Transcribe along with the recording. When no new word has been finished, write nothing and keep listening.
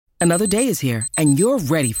Another day is here, and you're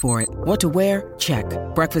ready for it. What to wear? Check.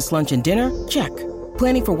 Breakfast, lunch, and dinner? Check.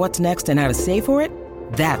 Planning for what's next and how to save for it?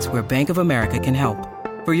 That's where Bank of America can help.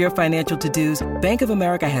 For your financial to-dos, Bank of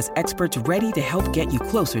America has experts ready to help get you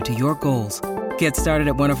closer to your goals. Get started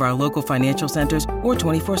at one of our local financial centers or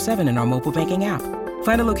 24/7 in our mobile banking app.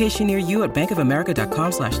 Find a location near you at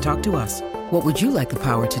bankofamerica.com/talktous. What would you like the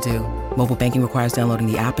power to do? Mobile banking requires downloading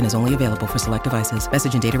the app and is only available for select devices.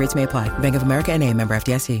 Message and data rates may apply. Bank of America N.A., member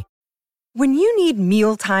FDIC. When you need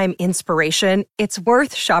mealtime inspiration, it's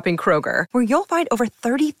worth shopping Kroger, where you'll find over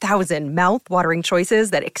 30,000 mouth-watering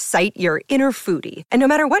choices that excite your inner foodie. And no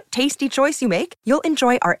matter what tasty choice you make, you'll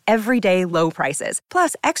enjoy our everyday low prices,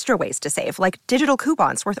 plus extra ways to save, like digital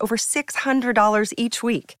coupons worth over $600 each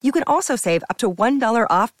week. You can also save up to $1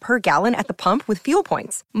 off per gallon at the pump with fuel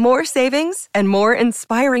points. More savings and more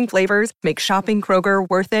inspiring flavors make shopping Kroger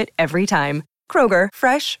worth it every time. Kroger,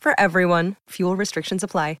 fresh for everyone. Fuel restrictions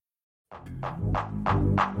apply.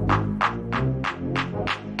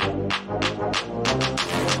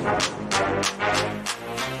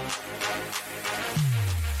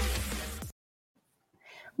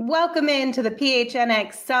 Welcome into the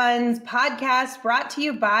PHNX Suns podcast, brought to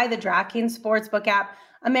you by the DraftKings Sportsbook app,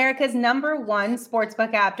 America's #1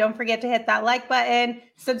 sportsbook app. Don't forget to hit that like button,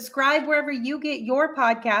 subscribe wherever you get your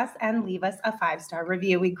podcasts, and leave us a 5-star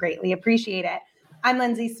review. We greatly appreciate it. I'm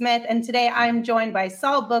Lindsay Smith, and today I'm joined by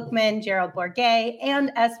Saul Bookman, Gerald Bourguet,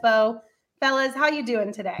 and Espo. Fellas, how you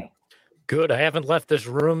doing today? Good. I haven't left this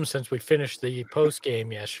room since we finished the post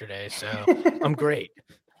game yesterday, so I'm great.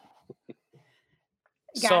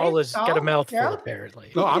 Saul has got a mouthful, Gerald?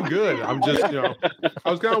 apparently. No, I'm good. I'm just,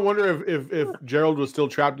 I was kind of wondering if Gerald was still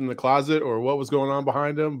trapped in the closet or what was going on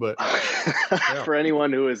behind him. But yeah. For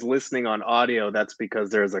anyone who is listening on audio, that's because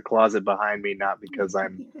there's a closet behind me, not because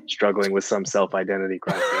I'm struggling with some self-identity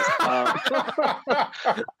crisis. I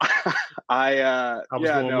was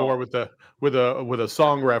going more with a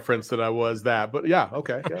song reference than I was that. But yeah,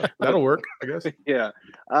 okay, yeah, that'll work, I guess. Yeah.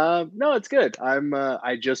 No, it's good.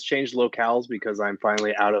 I just changed locales because I'm finally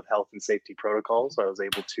out of health and safety protocols. So I was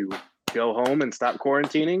able to go home and stop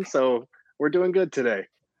quarantining. So we're doing good today.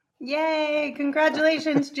 Yay!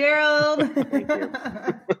 Congratulations, Gerald. Thank you.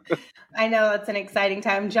 I know it's an exciting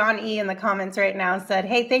time. John E. in the comments right now said,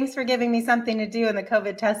 "Hey, thanks for giving me something to do in the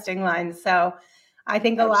COVID testing line." So I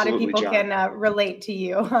think a lot of people John. Can relate to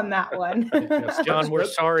you on that one. Yes, John, we're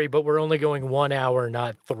sorry, but we're only going 1 hour,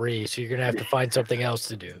 not 3. So you're going to have to find something else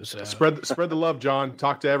to do. So Spread the love, John.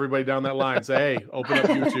 Talk to everybody down that line. Say, hey, open up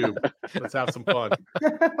YouTube. Let's have some fun.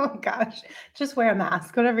 Oh, gosh. Just wear a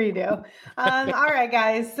mask, whatever you do. All right,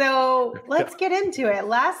 guys. So let's get into it.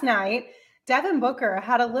 Last night, Devin Booker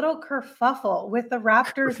had a little kerfuffle with the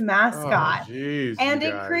Raptors mascot, and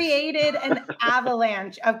it created an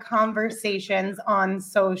avalanche of conversations on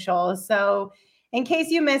social. So in case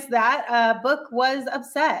you missed that, Book was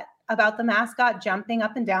upset about the mascot jumping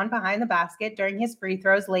up and down behind the basket during his free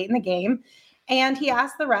throws late in the game. And he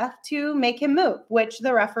asked the ref to make him move, which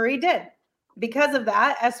the referee did. Because of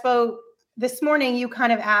that, Espo, this morning you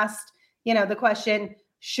kind of asked, the question,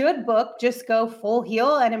 should Book just go full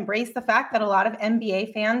heel and embrace the fact that a lot of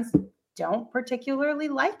NBA fans don't particularly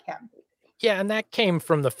like him? yeah, and that came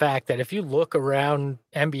from the fact that if you look around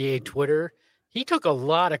NBA Twitter, he took a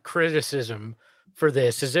lot of criticism for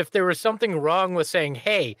this, as if there was something wrong with saying,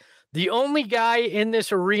 hey, the only guy in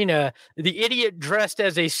this arena, the idiot dressed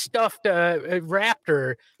as a stuffed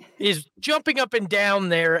raptor, is jumping up and down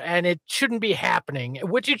there, and it shouldn't be happening,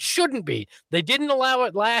 which it shouldn't be. They didn't allow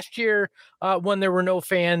it last year when there were no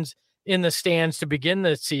fans in the stands to begin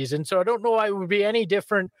the season. So I don't know why it would be any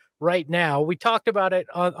different right now. We talked about it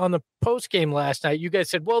on the post game last night. You guys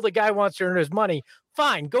said, well, the guy wants to earn his money.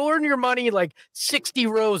 Fine, go earn your money like 60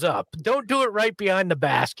 rows up. Don't do it right behind the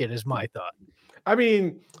basket is my thought. I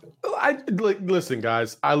mean, listen,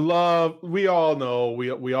 guys. We all know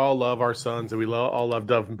we all love our Suns and we all love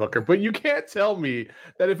Devin Booker. But you can't tell me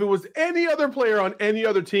that if it was any other player on any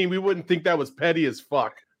other team, we wouldn't think that was petty as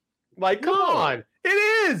fuck. Like, come on,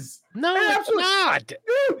 it is. No, it's not.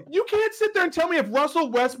 Dude, you can't sit there and tell me if Russell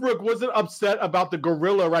Westbrook wasn't upset about the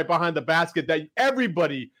gorilla right behind the basket that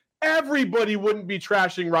everybody wouldn't be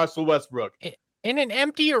trashing Russell Westbrook. In an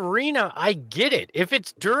empty arena, I get it. If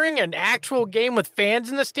it's during an actual game with fans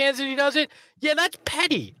in the stands and he does it, yeah, that's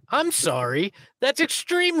petty. I'm sorry. That's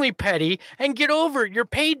extremely petty. And get over it. You're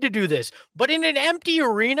paid to do this. But in an empty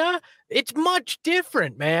arena, it's much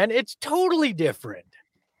different, man. It's totally different.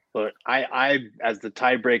 But I, as the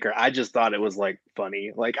tiebreaker, I just thought it was like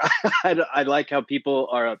funny. Like I like how people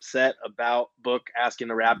are upset about Book asking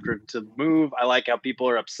the Raptor to move. I like how people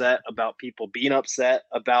are upset about people being upset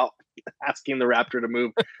about asking the Raptor to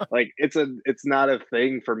move. Like it's not a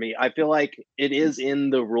thing for me. I feel like it is in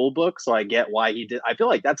the rule book, so I get why he did. I feel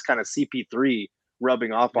like that's kind of CP3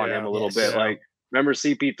 rubbing off on him a little bit. Like, remember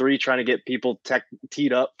CP3 trying to get people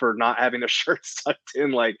teed up for not having their shirts tucked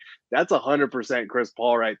in? Like, that's 100% Chris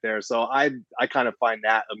Paul right there. So I kind of find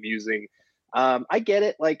that amusing. I get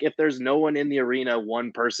it. Like, if there's no one in the arena,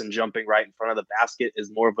 one person jumping right in front of the basket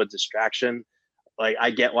is more of a distraction. Like,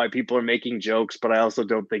 I get why people are making jokes, but I also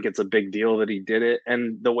don't think it's a big deal that he did it.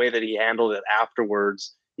 And the way that he handled it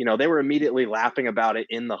afterwards, you know, they were immediately laughing about it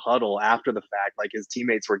in the huddle after the fact. Like, his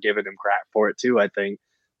teammates were giving him crap for it too, I think.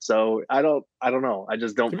 So I don't know. I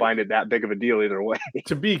just don't find it that big of a deal either way.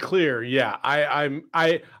 To be clear, yeah,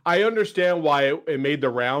 I understand why it made the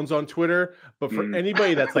rounds on Twitter, but for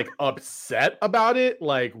anybody that's like upset about it,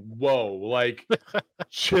 like, whoa, like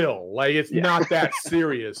chill. Like, it's not that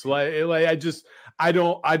serious. Like I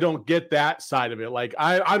don't get that side of it. Like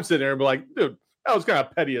I'm sitting there and be like, dude, that was kind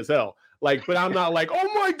of petty as hell. Like, but I'm not like,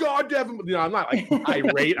 oh my God, Devin. You know, I'm not like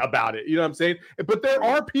irate about it. You know what I'm saying? But there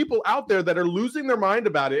are people out there that are losing their mind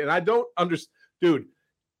about it. And I don't understand. Dude,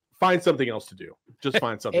 find something else to do. Just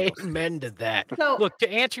find something else. Amen to that. So, look,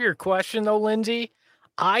 to answer your question, though, Lindsay,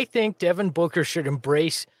 I think Devin Booker should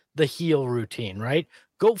embrace the heel routine, right?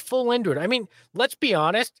 Go full into it. I mean, let's be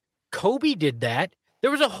honest. Kobe did that. There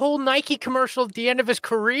was a whole Nike commercial at the end of his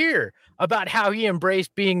career about how he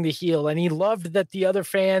embraced being the heel, and he loved that the other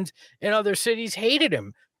fans in other cities hated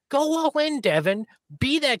him. Go all in, Devin.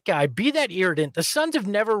 Be that guy. Be that irritant. The Suns have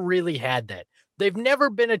never really had that. They've never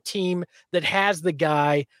been a team that has the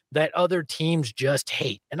guy that other teams just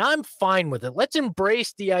hate. And I'm fine with it. Let's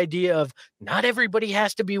embrace the idea of not everybody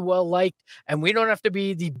has to be well-liked, and we don't have to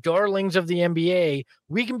be the darlings of the NBA.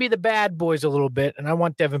 We can be the bad boys a little bit, and I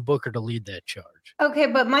want Devin Booker to lead that charge. Okay,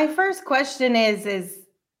 but my first question is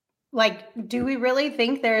like, do we really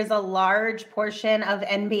think there's a large portion of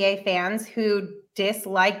NBA fans who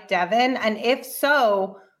dislike Devin? And if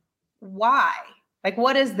so, why? Like,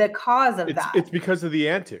 what is the cause of that? It's because of the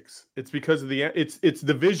antics. It's because of it's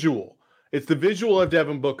the visual. It's the visual of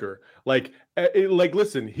Devin Booker. Like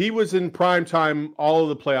listen, he was in prime time all of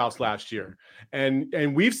the playoffs last year.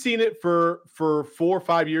 And we've seen it for 4 or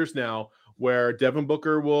 5 years now, where Devin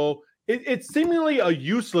Booker will, it's seemingly a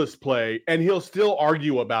useless play, and he'll still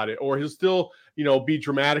argue about it, or he'll still, you know, be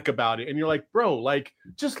dramatic about it. And you're like, bro, like,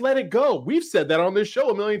 just let it go. We've said that on this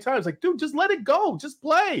show a million times. Like, dude, just let it go. Just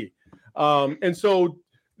play. And so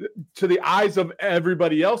to the eyes of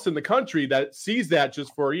everybody else in the country that sees that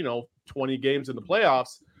just for, you know, 20 games in the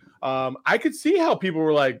playoffs, I could see how people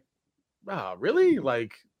were like, wow, really?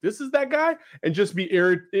 Like, this is that guy? And just be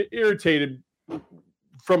irritated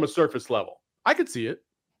from a surface level. I could see it.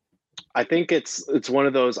 I think it's one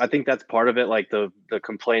of those, I think that's part of it. Like the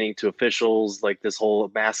complaining to officials, like this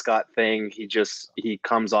whole mascot thing. He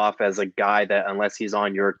comes off as a guy that unless he's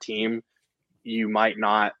on your team, you might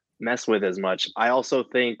not mess with as much. I also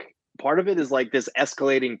think part of it is like this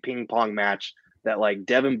escalating ping pong match that like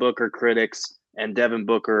Devin Booker critics and Devin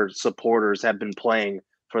Booker supporters have been playing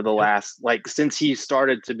for the last, like, since he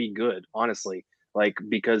started to be good, honestly. Like,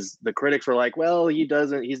 because the critics were like, well, he's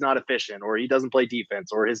not efficient, or he doesn't play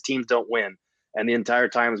defense, or his teams don't win. And the entire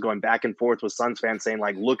time was going back and forth with Suns fans saying,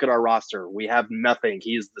 like, look at our roster. We have nothing.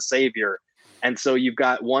 He's the savior. And so you've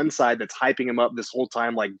got one side that's hyping him up this whole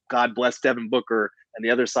time, like, God bless Devin Booker. And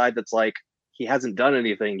the other side that's like, he hasn't done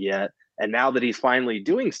anything yet. And now that he's finally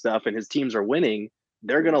doing stuff and his teams are winning,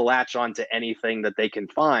 they're going to latch on to anything that they can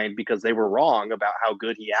find because they were wrong about how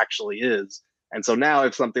good he actually is. And so now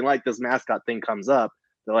if something like this mascot thing comes up,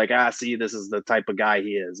 they're like, see, this is the type of guy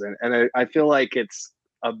he is. And I feel like it's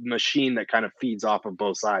a machine that kind of feeds off of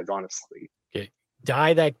both sides, honestly.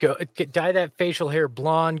 Dye that facial hair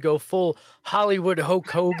blonde, go full Hollywood Hulk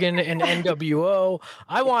Hogan and NWO.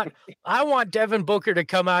 I want Devin Booker to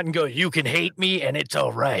come out and go, you can hate me and it's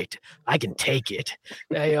all right. I can take it.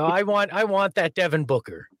 I want that Devin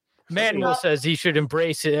Booker. Manuel says he should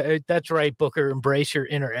embrace it. That's right, Booker. Embrace your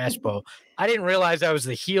inner Espo. I didn't realize I was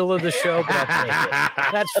the heel of the show, but I'll take it.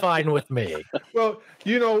 That's fine with me. Well,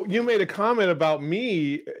 you know, you made a comment about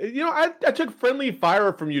me. You know, I took friendly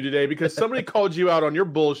fire from you today because somebody called you out on your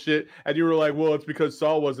bullshit, and you were like, well, it's because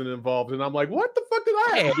Saul wasn't involved. And I'm like, what the fuck did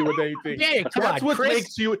I have to do with anything? Yeah,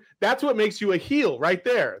 That's what makes you a heel right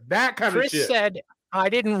there. That kind of shit. Chris said, I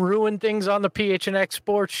didn't ruin things on the PHNX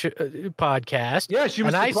Sports podcast. Yeah, she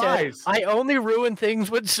was surprised. I only ruin things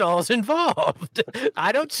when Saul's involved.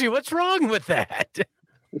 I don't see what's wrong with that.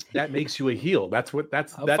 That makes you a heel. That's fine.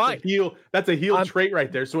 a heel. That's a heel trait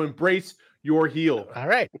right there. So embrace your heel. All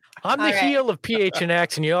right. I'm the heel of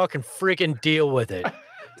PHNX, and y'all can freaking deal with it.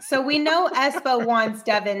 So we know Espo wants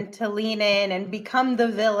Devin to lean in and become the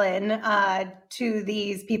villain to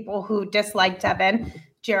these people who dislike Devin.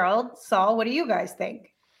 Gerald, Saul, what do you guys think?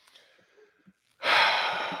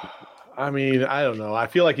 I mean, I don't know. I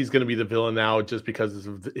feel like he's going to be the villain now just because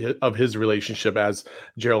of his relationship, as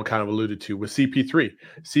Gerald kind of alluded to, with CP3.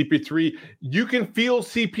 CP3, you can feel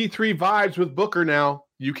CP3 vibes with Booker now.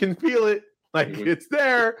 You can feel it. Like, it's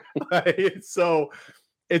there. So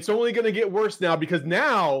it's only going to get worse now, because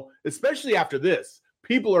now, especially after this,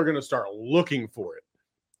 people are going to start looking for it.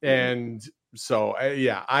 And so,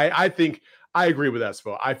 I think I agree with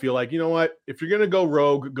Espo. I feel like, you know what? If you're going to go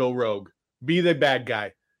rogue. Be the bad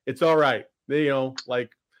guy. It's all right. Like,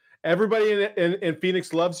 everybody in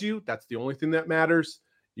Phoenix loves you. That's the only thing that matters.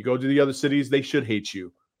 You go to the other cities, they should hate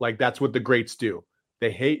you. Like, that's what the greats do.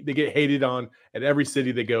 They get hated on at every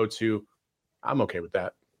city they go to. I'm okay with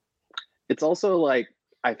that. It's also like,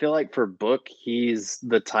 I feel like for Book, he's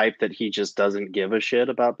the type that he just doesn't give a shit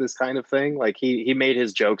about this kind of thing. Like, he made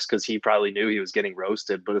his jokes because he probably knew he was getting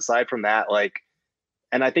roasted. But aside from that, like,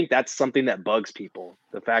 and I think that's something that bugs people.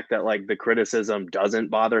 The fact that, like, the criticism doesn't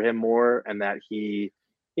bother him more, and that he,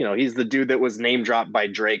 he's the dude that was name dropped by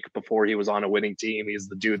Drake before he was on a winning team. He's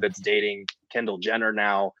the dude that's dating Kendall Jenner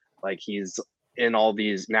now. Like, he's in all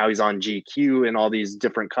these, now he's on GQ and all these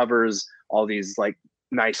different covers, all these like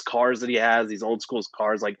nice cars that he has, these old school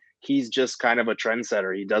cars. Like, he's just kind of a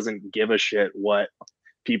trendsetter. He doesn't give a shit what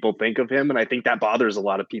people think of him. And I think that bothers a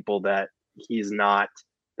lot of people, that he's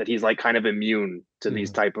like kind of immune to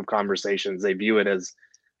these type of conversations. They view it as,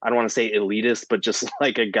 I don't want to say elitist, but just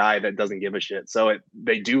like a guy that doesn't give a shit. So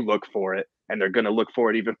they do look for it, and they're going to look for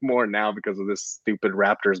it even more now because of this stupid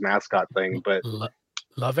Raptors mascot thing. But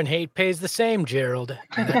love and hate pays the same, Gerald.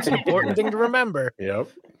 That's an important thing to remember. Yep,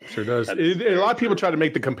 sure does. A lot of people try to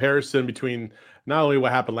make the comparison between not only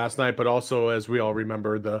what happened last night, but also, as we all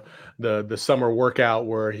remember, the summer workout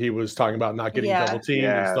where he was talking about not getting double teamed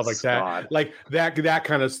and stuff like that. God. Like that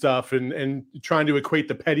kind of stuff, and trying to equate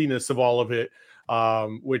the pettiness of all of it.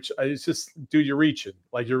 Which it's just, dude, you're reaching.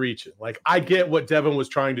 Like, I get what Devin was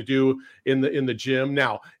trying to do in the gym.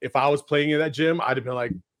 Now, if I was playing in that gym, I'd have been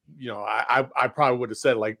like, I probably would have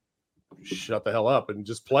said, like, shut the hell up and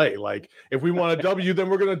just play. Like, if we want a W, then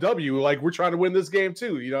we're going to W. Like, we're trying to win this game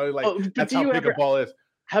too. That's how pickup ball is.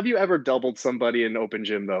 Have you ever doubled somebody in open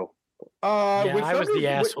gym though? I was the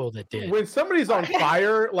asshole that did. When somebody's on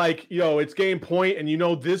fire, like, it's game point, and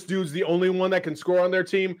this dude's the only one that can score on their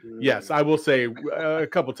team. Yes, I will say a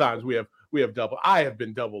couple times we have doubled. I have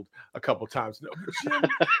been doubled a couple times. No,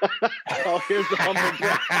 here's the humble.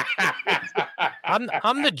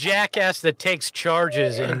 I'm the jackass that takes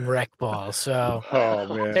charges in rec ball. So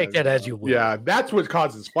take that as you will. Yeah, that's what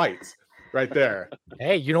causes fights, right there.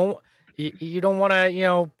 Hey, you don't want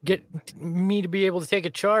to, get me to be able to take a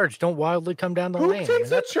charge. Don't wildly come down the lane. Who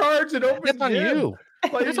takes a charge in open gym? That's on you.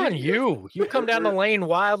 That's on you. You come down the lane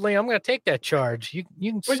wildly, I'm going to take that charge. You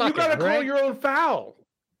can suck it, but you got to call your own foul.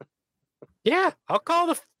 Yeah, I'll call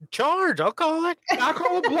the charge. I'll call it. I'll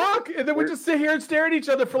call a block, and then we just sit here and stare at each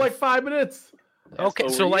other for like 5 minutes. Okay,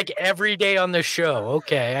 so like every day on the show.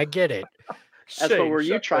 Okay, I get it. So were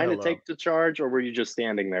you trying to take the charge, or were you just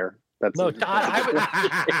standing there? I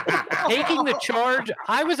was taking the charge.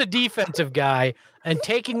 I was a defensive guy, and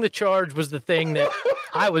taking the charge was the thing that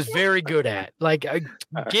I was very good at. Like,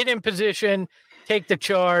 get in position, take the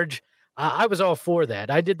charge. I was all for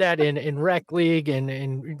that. I did that in rec league and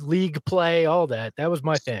in league play, all that. That was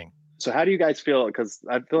my thing. So how do you guys feel? Because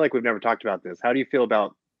I feel like we've never talked about this. How do you feel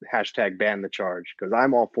about #ban the charge? Because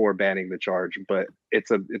I'm all for banning the charge, but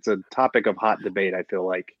it's a topic of hot debate, I feel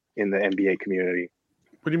like, in the NBA community.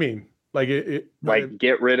 What do you mean? Like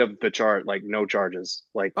get rid of the charge, like no charges,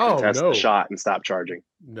 like contest the shot and stop charging.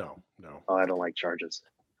 No. Oh, I don't like charges.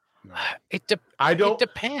 No. It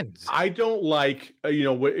depends. I don't like,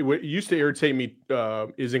 what used to irritate me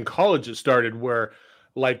is in college it started where,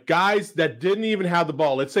 like, guys that didn't even have the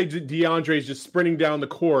ball, let's say DeAndre's just sprinting down the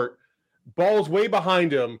court, ball's way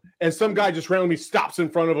behind him, and some guy just randomly stops in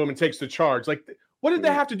front of him and takes the charge. Like, what did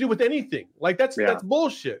that have to do with anything? Like, that's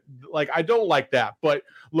bullshit. Like, I don't like that. But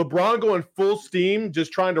LeBron going full steam,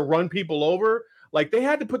 just trying to run people over, like, they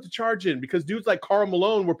had to put the charge in because dudes like Karl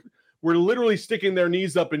Malone were literally sticking their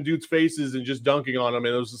knees up in dudes' faces and just dunking on them.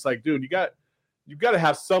 And it was just like, dude, you've got to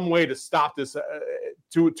have some way to stop this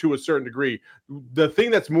to a certain degree. The thing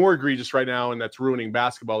that's more egregious right now and that's ruining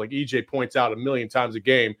basketball, like EJ points out a million times a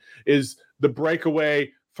game, is the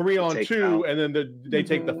breakaway 3-on-2, and then they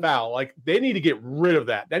take the foul. Like, they need to get rid of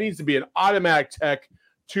that. That needs to be an automatic tech,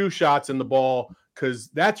 2 shots in the ball, because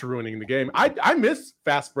that's ruining the game. I miss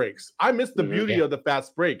fast breaks. I miss the beauty of the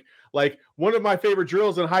fast break. Like, one of my favorite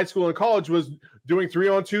drills in high school and college was doing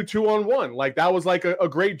 3-on-2, 2-on-1. Like, that was like a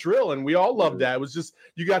great drill, and we all loved that. It was just,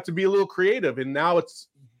 you got to be a little creative, and now it's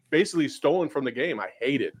basically stolen from the game. I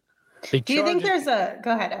hate it. Do you think there's a –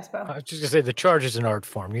 go ahead, Espo. I was just going to say the charge is an art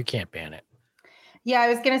form. You can't ban it. Yeah, I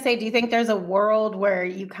was going to say, do you think there's a world where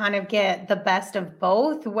you kind of get the best of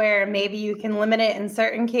both, where maybe you can limit it in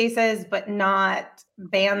certain cases but not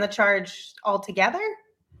ban the charge altogether?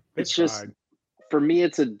 It's just – for me,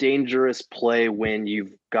 it's a dangerous play when you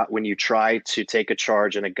try to take a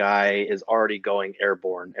charge and a guy is already going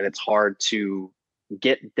airborne, and it's hard to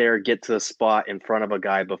get to the spot in front of a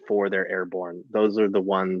guy before they're airborne. Those are the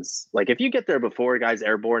ones, like, if you get there before a guy's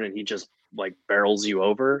airborne and he just like barrels you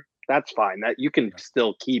over, that's fine. That you can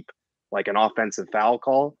still keep like an offensive foul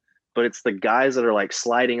call, but it's the guys that are like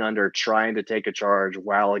sliding under, trying to take a charge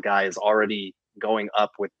while a guy is already going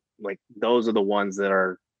up with, like, those are the ones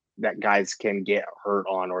that guys can get hurt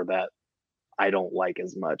on, or that I don't like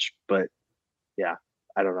as much. But yeah,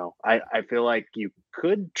 I don't know. I feel like you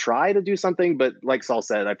could try to do something, but like Saul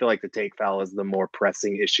said, I feel like the take foul is the more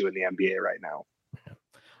pressing issue in the NBA right now.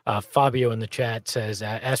 Fabio in the chat says,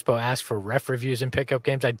 Espo asked for ref reviews in pickup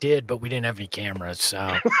games. I did, but we didn't have any cameras.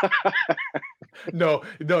 So no,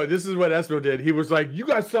 this is what Espo did. He was like, you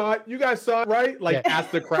guys saw it, right? Like, ask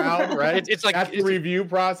the crowd, right? It's like the review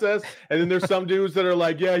process. And then there's some dudes that are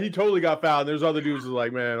like, yeah, he totally got fouled. And there's other dudes that are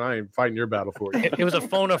like, man, I ain't fighting your battle for you. It was a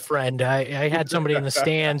phone a friend. I had somebody in the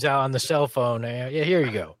stands out on the cell phone. Yeah, here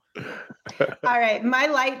you go. All right. My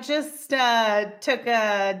light just took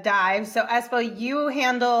a dive. So, Espo, you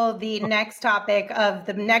handle the next topic of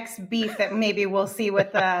the next beef that maybe we'll see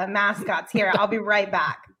with the mascots here. I'll be right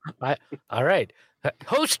back. All right.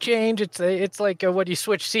 Host change. It's like when you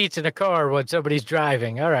switch seats in a car when somebody's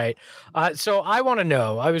driving. All right. So I want to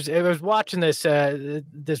know. I was watching this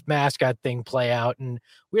mascot thing play out, and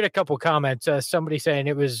we had a couple comments. Somebody saying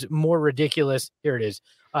it was more ridiculous. Here it is.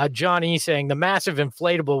 Johnny saying the massive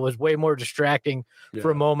inflatable was way more distracting for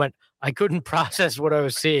a moment. I couldn't process what I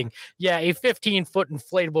was seeing. Yeah, a 15-foot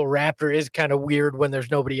inflatable raptor is kind of weird when there's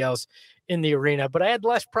nobody else in the arena, but I had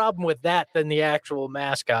less problem with that than the actual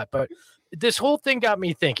mascot. But this whole thing got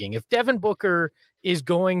me thinking, if Devin Booker is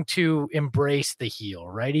going to embrace the heel,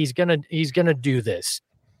 right? He's gonna do this.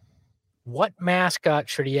 What mascot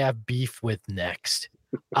should he have beef with next?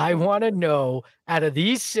 I want to know, out of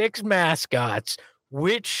these 6 mascots,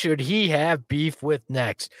 which should he have beef with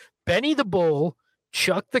next? Benny the Bull,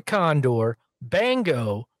 Chuck the Condor,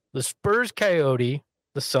 Bango, the Spurs Coyote,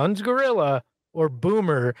 the Suns Gorilla, or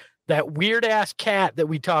Boomer, that weird-ass cat that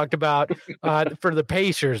we talked about for the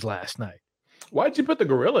Pacers last night. Why'd you put the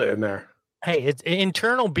gorilla in there? Hey, it's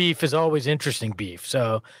internal beef is always interesting beef,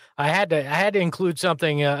 so I had to include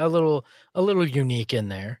something a little unique in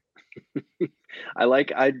there.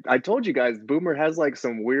 I told you guys, Boomer has like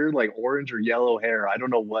some weird like orange or yellow hair. I don't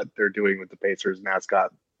know what they're doing with the Pacers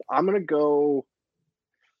mascot. I'm gonna go.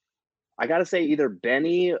 I gotta say either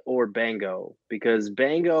Benny or Bango, because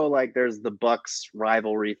Bango, like, there's the Bucks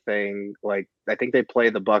rivalry thing. Like, I think they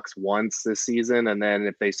play the Bucks once this season, and then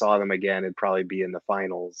if they saw them again, it'd probably be in the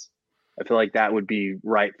finals. I feel like that would be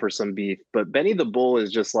right for some beef. But Benny the Bull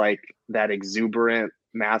is just like that exuberant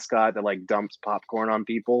mascot that like dumps popcorn on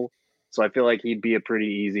people. So I feel like he'd be a pretty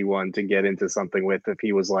easy one to get into something with if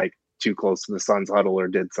he was like too close to the Suns huddle or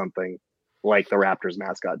did something like the Raptors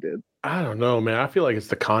mascot did. I don't know, man. I feel like it's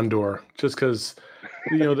the Condor, just because,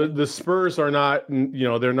 the Spurs are not,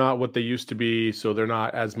 they're not what they used to be. So they're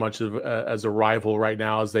not as much of as a rival right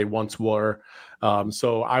now as they once were.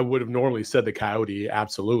 So I would have normally said the Coyote,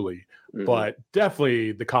 absolutely. Mm-hmm. But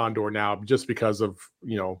definitely the Condor now, just because of,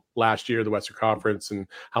 last year, the Western Conference, and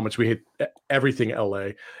how much we hit everything LA.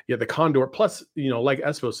 Yeah, the Condor, plus, like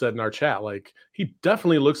Espo said in our chat, like, he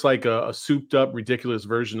definitely looks like a souped up, ridiculous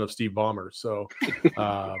version of Steve Ballmer. So,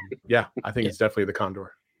 yeah, I think it's definitely the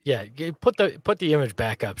Condor. Yeah, put the image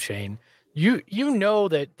back up, Shane. You know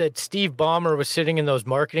that Steve Ballmer was sitting in those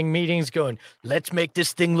marketing meetings going, let's make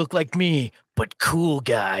this thing look like me, but cool,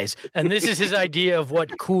 guys. And this is his idea of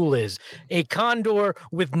what cool is. A Condor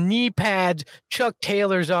with knee pads, Chuck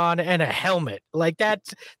Taylors on, and a helmet. Like, that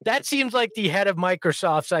seems like the head of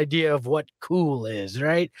Microsoft's idea of what cool is,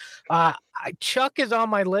 right? Chuck is on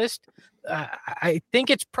my list. I think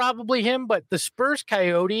it's probably him, but the Spurs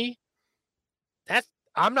Coyote,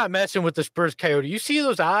 I'm not messing with the Spurs Coyote. You see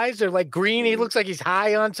those eyes? They're like green. He looks like he's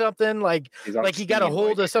high on something. Like he got a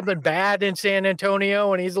hold of something bad in San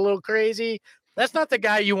Antonio and he's a little crazy. That's not the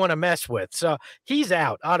guy you want to mess with. So he's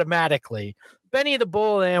out automatically. Benny the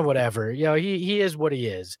Bull and whatever, he is what he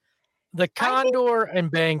is. The Condor and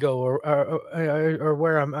Bango or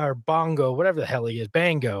where I'm or Bongo, whatever the hell he is,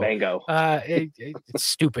 Bango. It's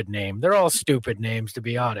stupid name. They're all stupid names, to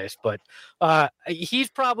be honest. But he's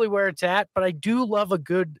probably where it's at. But I do love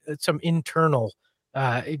some internal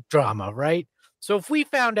drama, right? So if we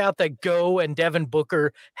found out that Go and Devin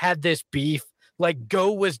Booker had this beef, like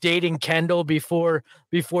Go was dating Kendall before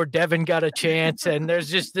Devin got a chance, and there's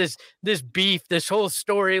just this beef, this whole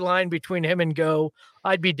storyline between him and Go,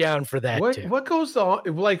 I'd be down for that too. What goes on?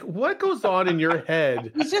 Like, what goes on in your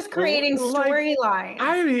head? He's just creating storylines.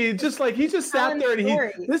 I mean, just like he just sat there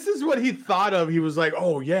and this is what he thought of. He was like,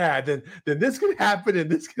 oh yeah, then this could happen and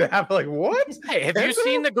this could happen. Like, what? Hey, have you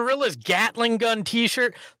seen the Gorilla's Gatling gun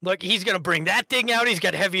t-shirt? Look, he's gonna bring that thing out. He's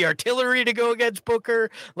got heavy artillery to go against Booker.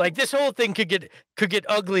 Like, this whole thing could get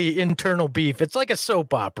ugly internal beef. It's like a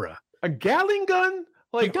soap opera. A Gatling gun?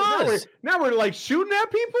 Like, now we're like shooting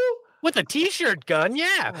at people? With a t-shirt gun,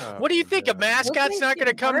 yeah. Oh, what do you think? A mascot's not going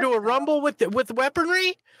to come to a rumble with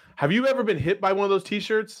weaponry? Have you ever been hit by one of those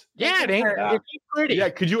t-shirts? Yeah, it ain't pretty. Yeah,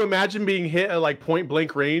 could you imagine being hit at like point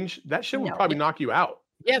blank range? That shit would probably knock you out.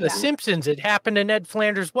 Yeah, The Simpsons, it happened to Ned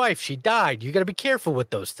Flanders' wife. She died. You got to be careful with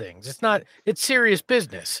those things. It's serious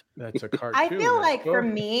business. That's a cartoon. I feel like for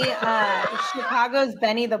me, Chicago's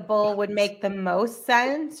Benny the Bull would make the most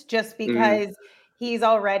sense just because he's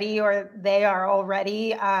already, or they are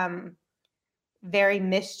already very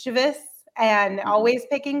mischievous and always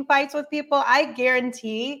picking fights with people. I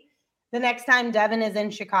guarantee the next time Devin is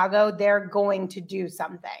in Chicago, they're going to do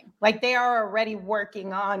something. Like, they are already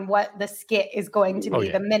working on what the skit is going to be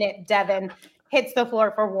the minute Devin hits the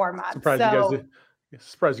floor for warm-up.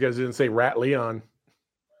 Surprised you guys didn't say Rat Leon.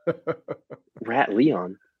 Rat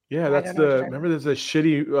Leon? Yeah, that's remember there's a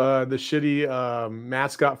shitty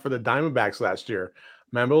mascot for the Diamondbacks last year.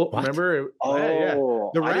 Remember?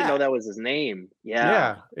 Oh, the Rat. I didn't know that was his name.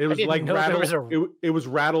 Yeah. It was like Rattle. It was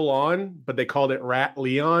Rattle On, but they called it Rat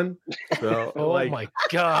Leon. So, my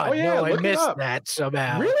God! I missed that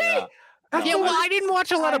somehow. Really? Yeah, well, I didn't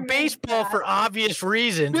watch a lot of baseball for obvious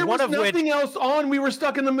reasons. There was nothing else on. We were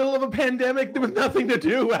stuck in the middle of a pandemic. There was nothing to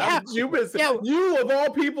do. How did you miss it? Yeah. You, of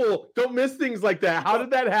all people, don't miss things like that. How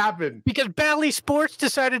did that happen? Because Bally Sports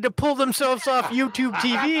decided to pull themselves off YouTube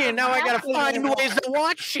TV, and now I got to find ways to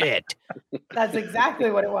watch shit. That's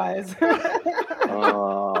exactly what it was.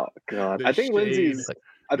 Oh, God. I think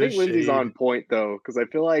Lindsay's on point, though, because I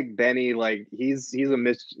feel like Benny, like, he's a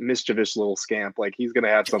mischievous little scamp. Like, he's going to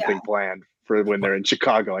have something planned for when they're in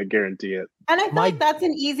Chicago. I guarantee it. And I feel like that's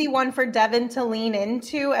an easy one for Devin to lean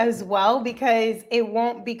into as well, because it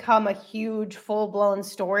won't become a huge full-blown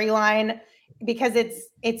storyline, because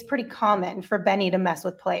it's pretty common for Benny to mess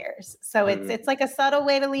with players. So it's like a subtle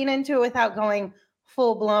way to lean into it without going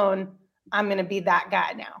full-blown, I'm going to be that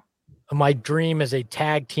guy now. My dream is a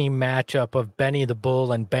tag team matchup of Benny the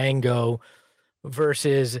Bull and Bango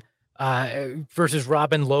versus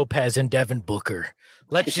Robin Lopez and Devin Booker.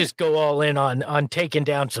 Let's just go all in on taking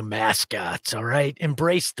down some mascots. All right,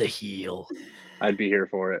 embrace the heel. I'd be here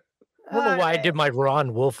for it. I don't know why I did my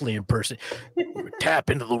Ron Wolfley impression. Tap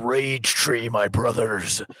into the rage tree, my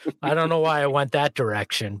brothers. I don't know why I went that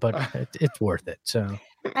direction, but it's worth it. So.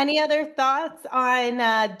 Any other thoughts on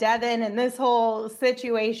Devin and this whole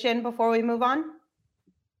situation before we move on?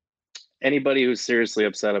 Anybody who's seriously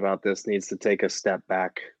upset about this needs to take a step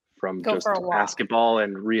back from just basketball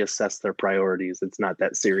and reassess their priorities. It's not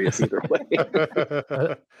that serious either way.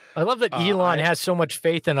 I love that Elon has so much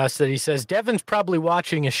faith in us that he says Devin's probably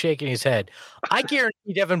watching and shaking his head. I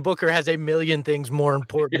guarantee Devin Booker has a million things more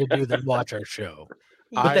important to do than watch our show.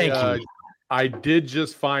 But thank you. I did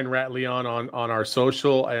just find Rat Leon on our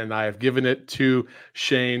social, and I have given it to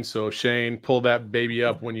Shane. So Shane, pull that baby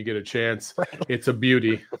up when you get a chance. It's a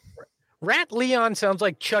beauty. Rat Leon sounds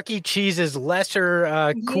like Chuck E. Cheese's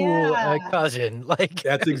lesser cool cousin. Like,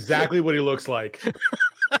 that's exactly what he looks like.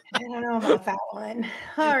 I don't know about that one.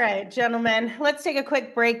 All right, gentlemen, let's take a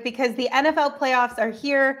quick break because the NFL playoffs are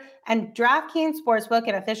here, and DraftKings Sportsbook,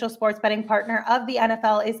 an official sports betting partner of the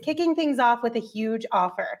NFL, is kicking things off with a huge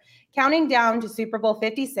offer. Counting down to Super Bowl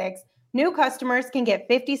 56, new customers can get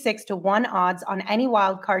 56-1 odds on any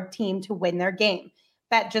wildcard team to win their game.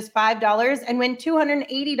 Bet just $5 and win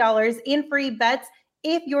 $280 in free bets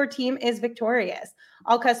if your team is victorious.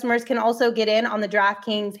 All customers can also get in on the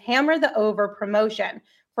DraftKings Hammer the Over promotion.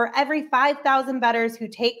 For every 5,000 bettors who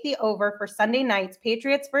take the over for Sunday night's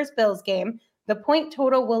Patriots vs. Bills game, the point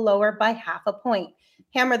total will lower by half a point.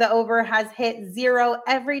 Hammer the Over has hit 0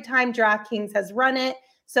 every time DraftKings has run it,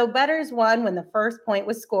 so bettors won when the first point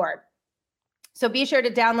was scored. So be sure to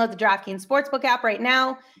download the DraftKings Sportsbook app right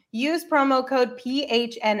now. Use promo code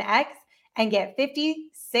PHNX and get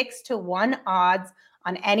 56-1 odds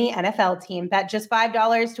on any NFL team. Bet just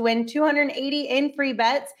 $5 to win $280 in free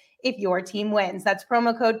bets if your team wins. That's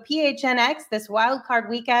promo code PHNX this wild card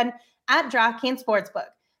weekend at DraftKings Sportsbook.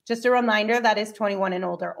 Just a reminder, that is 21 and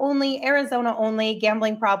older only, Arizona only,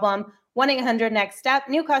 gambling problem, 1-800-NEXT-STEP,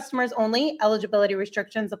 new customers only, eligibility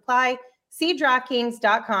restrictions apply. See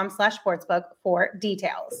DraftKings.com/sportsbook for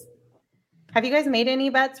details. Have you guys made any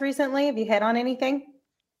bets recently? Have you hit on anything?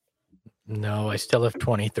 No, I still have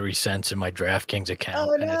 23 cents in my DraftKings account.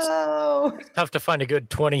 Oh, no. It's tough to find a good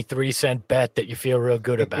 23-cent bet that you feel real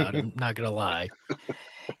good about. I'm not going to lie.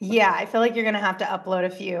 Yeah, I feel like you're going to have to upload a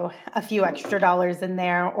few extra dollars in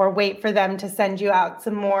there, or wait for them to send you out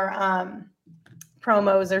some more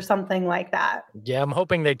promos or something like that. Yeah, I'm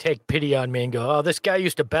hoping they take pity on me and go, oh, this guy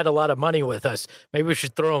used to bet a lot of money with us. Maybe we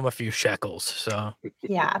should throw him a few shekels. So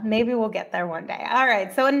yeah, maybe we'll get there one day. All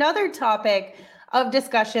right. So another topic of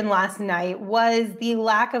discussion last night was the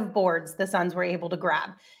lack of boards the Suns were able to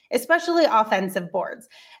grab, especially offensive boards.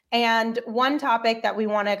 And one topic that we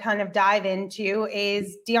want to kind of dive into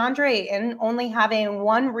is DeAndre Ayton only having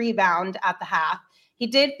 1 rebound at the half. He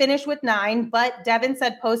did finish with 9, but Devin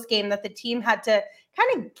said post-game that the team had to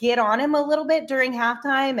kind of get on him a little bit during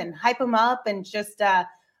halftime and hype him up and just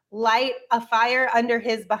light a fire under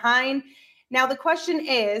his behind. Now, the question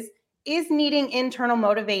is needing internal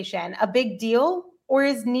motivation a big deal, or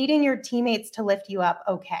is needing your teammates to lift you up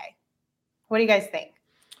okay? What do you guys think?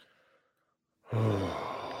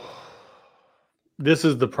 This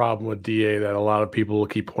is the problem with DA that a lot of people will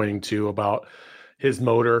keep pointing to about his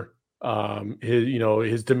motor,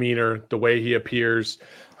 his demeanor, the way he appears,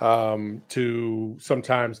 to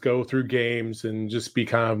sometimes go through games and just be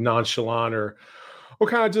kind of nonchalant or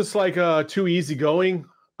kind of just like too easygoing.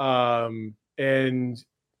 And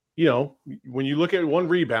when you look at 1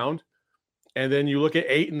 rebound and then you look at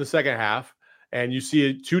 8 in the second half and you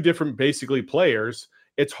see 2 different basically players,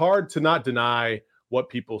 it's hard to not deny what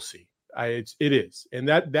people see. It is. And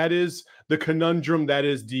that is the conundrum that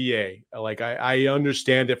is DA. Like, I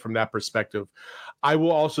understand it from that perspective. I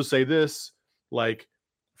will also say this, like,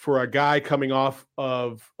 for a guy coming off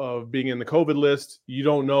of being in the COVID list, you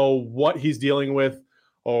don't know what he's dealing with,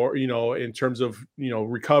 or, in terms of,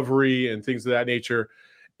 recovery and things of that nature.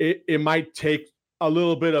 It might take a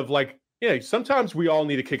little bit of, like, sometimes we all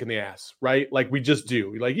need a kick in the ass, right? Like, we just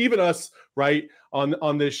do. Like, even us, right,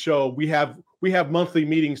 on this show, we have monthly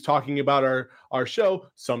meetings talking about our show.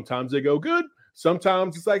 Sometimes they go good.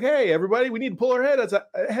 Sometimes it's like, hey, everybody, we need to pull our heads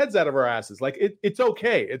out of our asses. Like, it's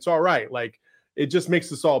okay. It's all right. Like, it just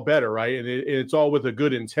makes us all better, right? And it's all with a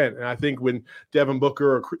good intent. And I think when Devin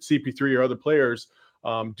Booker or CP3 or other players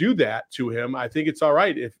do that to him, I think it's all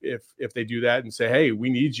right if they do that and say, hey, we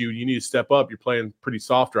need you. You need to step up. You're playing pretty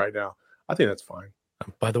soft right now. I think that's fine.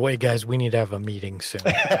 By the way, guys, we need to have a meeting soon.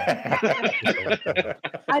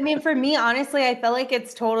 I mean, for me, honestly, I feel like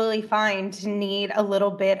it's totally fine to need a little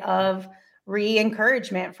bit of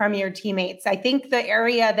re-encouragement from your teammates. I think the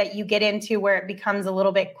area that you get into where it becomes a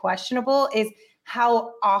little bit questionable is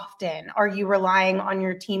how often are you relying on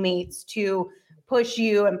your teammates to push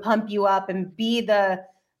you and pump you up and be the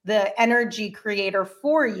energy creator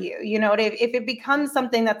for you. If it becomes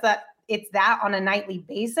something it's that on a nightly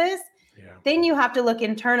basis, then you have to look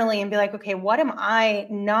internally and be like, okay, what am I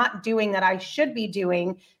not doing that I should be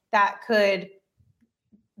doing that could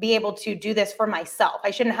be able to do this for myself?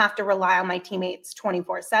 I shouldn't have to rely on my teammates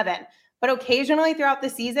 24/7. But occasionally throughout the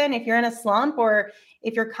season, if you're in a slump or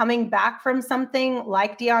if you're coming back from something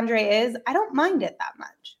like DeAndre is, I don't mind it that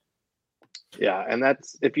much. Yeah, and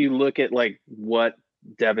that's, if you look at like what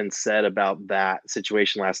Devin said about that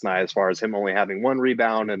situation last night, as far as him only having 1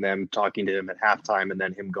 rebound and then talking to him at halftime and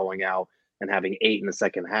then him going out and having 8 in the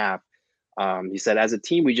second half. He said, as a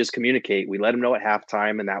team, we just communicate. We let him know at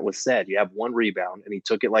halftime, and that was said. You have 1 rebound, and he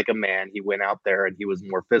took it like a man. He went out there and he was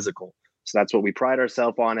more physical. So that's what we pride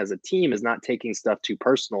ourselves on as a team, is not taking stuff too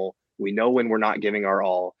personal. We know when we're not giving our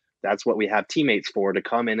all. That's what we have teammates for, to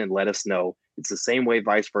come in and let us know. It's the same way,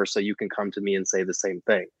 vice versa. You can come to me and say the same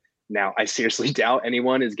thing. Now, I seriously doubt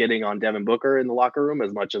anyone is getting on Devin Booker in the locker room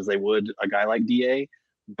as much as they would a guy like DA.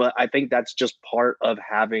 But I think that's just part of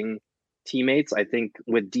having teammates. I think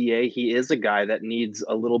with DA, he is a guy that needs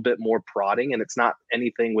a little bit more prodding, and it's not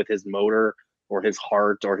anything with his motor or his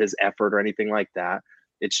heart or his effort or anything like that.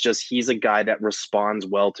 It's just, he's a guy that responds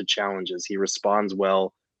well to challenges. He responds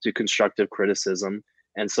well to constructive criticism.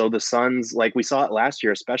 And so the Suns, like we saw it last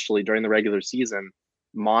year, especially during the regular season,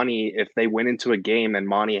 Monty, if they went into a game and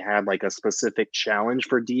Monty had like a specific challenge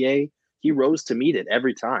for DA, he rose to meet it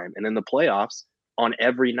every time. And in the playoffs, on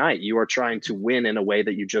every night, you are trying to win in a way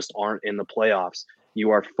that you just aren't in the playoffs.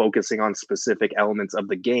 You are focusing on specific elements of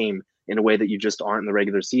the game in a way that you just aren't in the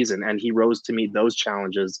regular season. And he rose to meet those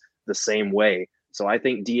challenges the same way. So I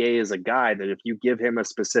think DA is a guy that if you give him a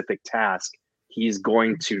specific task, he's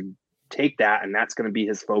going to take that, and that's going to be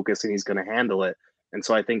his focus, and he's going to handle it. And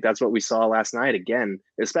so I think that's what we saw last night again,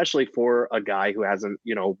 especially for a guy who hasn't,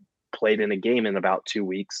 played in a game in about 2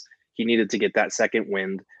 weeks. He needed to get that second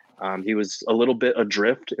wind. He was a little bit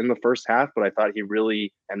adrift in the first half, but I thought he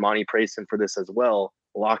really, and Monty praised him for this as well,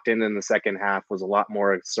 locked in the second half, was a lot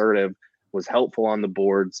more assertive, was helpful on the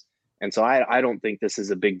boards. And so I don't think this is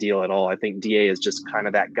a big deal at all. I think DA is just kind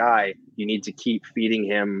of that guy. You need to keep feeding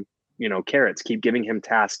him, carrots, keep giving him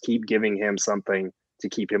tasks, keep giving him something to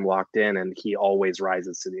keep him locked in, and he always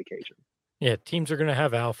rises to the occasion. Yeah, teams are going to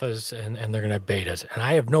have alphas and they're going to have betas. And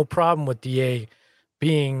I have no problem with DA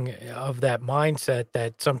being of that mindset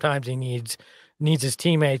that sometimes he needs his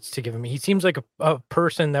teammates to give him. He seems like a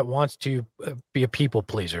person that wants to be a people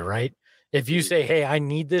pleaser, right? If you say, hey, I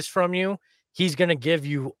need this from you, he's going to give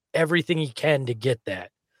you everything he can to get that.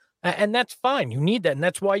 And that's fine. You need that. And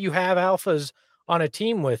that's why you have alphas on a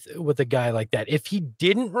team with a guy like that. If he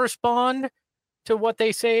didn't respond to what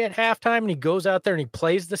they say at halftime and he goes out there and he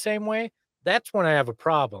plays the same way, that's when I have a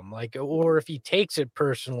problem. Or if he takes it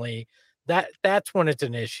personally, that's when it's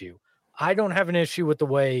an issue. I don't have an issue with the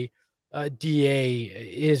way DA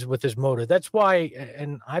is with his motor. That's why,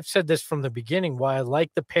 and I've said this from the beginning, why I like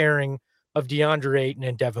the pairing of DeAndre Ayton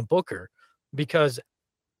and Devin Booker, because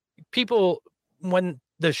people, when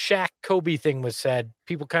the Shaq Kobe thing was said,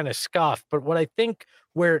 people kind of scoffed. But what I think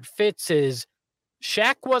where it fits is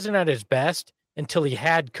Shaq wasn't at his best until he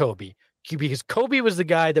had Kobe, because Kobe was the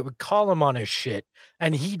guy that would call him on his shit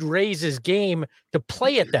and he'd raise his game to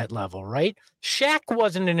play at that level, right? Shaq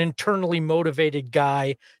wasn't an internally motivated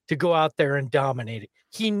guy to go out there and dominate it.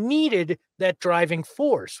 He needed that driving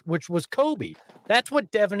force, which was Kobe. That's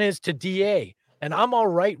what Devin is to DA, and I'm all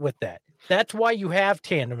right with that. That's why you have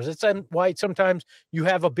tandems. It's why sometimes you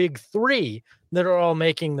have a big three that are all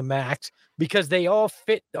making the max, because they all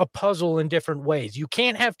fit a puzzle in different ways. You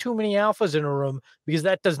can't have too many alphas in a room because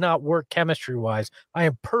that does not work chemistry-wise. I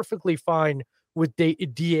am perfectly fine with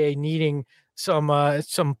DA needing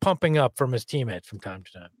some pumping up from his teammates from time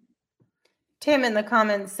to time. Tim in the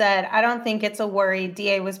comments said, I don't think it's a worry.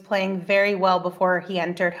 DA was playing very well before he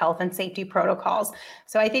entered health and safety protocols.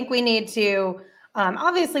 So I think we need to,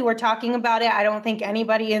 obviously we're talking about it. I don't think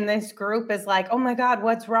anybody in this group is like, oh my God,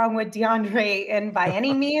 what's wrong with DeAndre? And by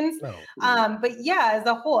any means, No. But yeah, as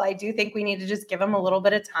a whole, I do think we need to just give him a little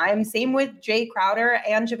bit of time. Same with Jay Crowder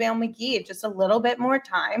and JaVale McGee, just a little bit more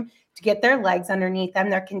time to get their legs underneath them,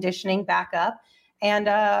 their conditioning back up. And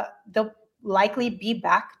they'll likely be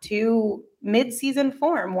back to mid-season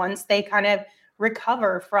form once they kind of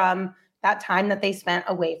recover from that time that they spent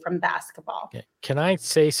away from basketball. Can I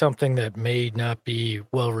say something that may not be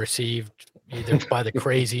well received either by the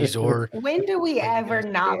crazies or... When do we ever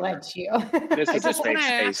not let you? This is a safe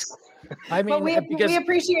space. I mean, but we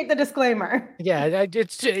appreciate the disclaimer. Yeah,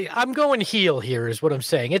 I'm going heel here is what I'm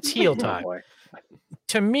saying. It's heel time.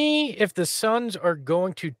 To me, if the Suns are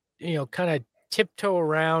going to, kind of tiptoe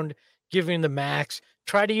around giving the max,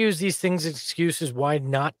 try to use these things as excuses why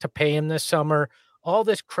not to pay him this summer, all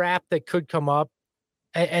this crap that could come up,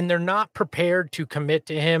 and they're not prepared to commit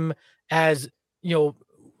to him as,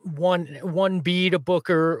 1B to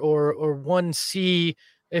Booker or 1C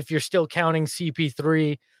if you're still counting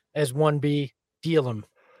CP3 as 1B, deal him.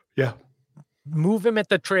 Yeah. Move him at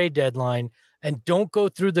the trade deadline and don't go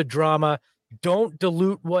through the drama. Don't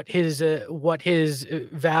dilute what his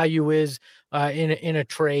value is in a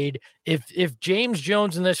trade. If James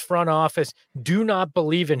Jones in this front office do not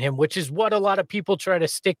believe in him, which is what a lot of people try to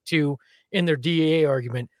stick to in their DA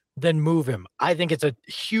argument, then move him. I think it's a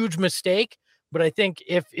huge mistake, but I think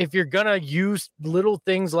if you're gonna use little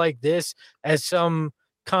things like this as some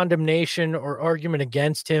condemnation or argument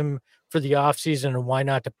against him for the offseason, and why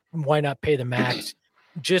not pay the max,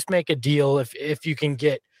 just make a deal if you can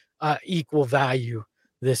get equal value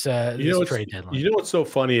this trade deadline. You know what's so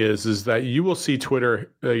funny is that you will see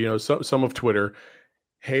Twitter, some of Twitter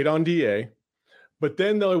hate on DA, but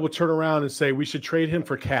then they will turn around and say we should trade him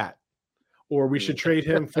for Cat, or we should trade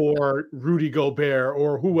him for Rudy Gobert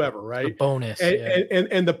or whoever, right? A bonus.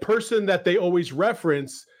 And the person that they always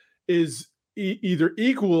reference is either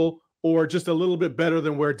equal or just a little bit better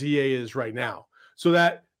than where DA is right now. So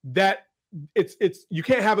that it's you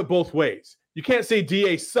can't have it both ways. You can't say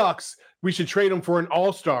DA sucks, we should trade him for an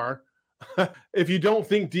all-star if you don't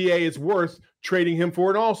think DA is worth trading him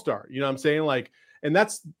for an all-star. You know what I'm saying? And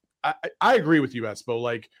that's I agree with you, Espo.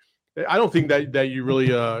 Like, I don't think that you really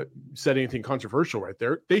said anything controversial right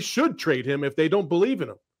there. They should trade him if they don't believe in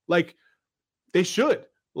him. Like, they should.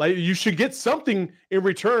 Like, you should get something in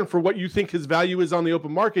return for what you think his value is on the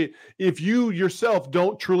open market if you yourself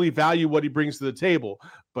don't truly value what he brings to the table.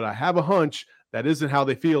 But I have a hunch that isn't how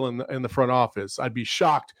they feel in the front office. I'd be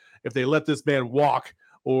shocked if they let this man walk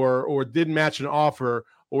or didn't match an offer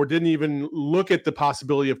or didn't even look at the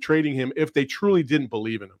possibility of trading him if they truly didn't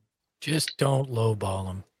believe in him. Just don't lowball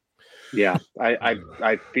him. Yeah,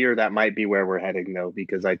 I fear that might be where we're heading, though,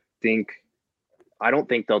 because I don't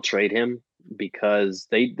think they'll trade him because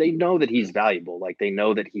they know that he's valuable. Like, they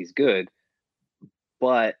know that he's good,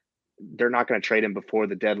 but they're not going to trade him before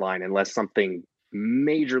the deadline unless something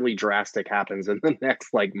majorly drastic happens in the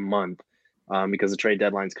next month, because the trade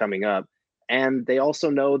deadline's coming up. And they also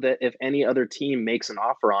know that if any other team makes an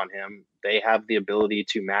offer on him, they have the ability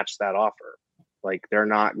to match that offer. Like, they're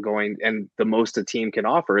not going, and the most a team can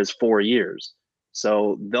offer is 4 years.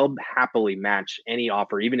 So they'll happily match any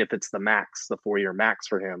offer, even if it's the max, the 4-year max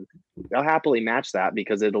for him. They'll happily match that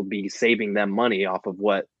because it'll be saving them money off of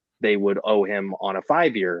what they would owe him on a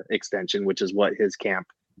 5-year extension, which is what his camp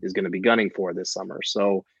is going to be gunning for this summer.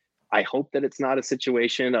 So I hope that it's not a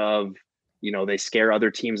situation of, they scare other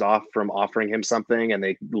teams off from offering him something and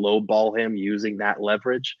they lowball him using that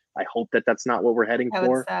leverage. I hope that that's not what we're heading That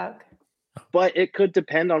for. would suck. But it could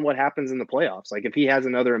depend on what happens in the playoffs. Like, if he has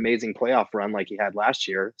another amazing playoff run like he had last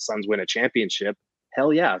year, Suns win a championship,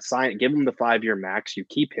 hell yeah, give him the 5-year max. You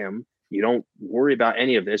keep him. You don't worry about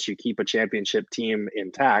any of this. You keep a championship team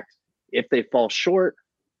intact. If they fall short,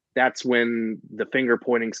 that's when the finger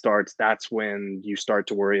pointing starts. That's when you start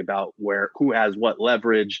to worry about who has what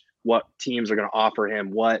leverage, what teams are going to offer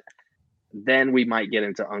him what. Then we might get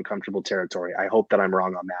into uncomfortable territory. I hope that I'm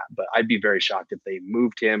wrong on that, but I'd be very shocked if they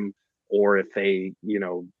moved him or if they,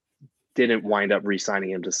 didn't wind up re-signing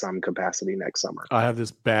him to some capacity next summer. I have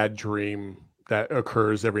this bad dream that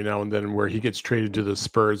occurs every now and then where he gets traded to the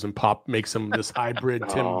Spurs and Pop makes him this hybrid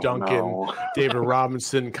Tim Duncan, David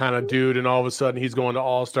Robinson kind of dude. And all of a sudden he's going to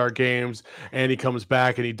all-star games and he comes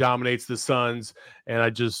back and he dominates the Suns. And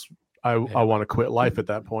I want to quit life at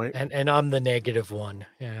that point. And I'm the negative one.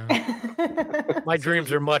 My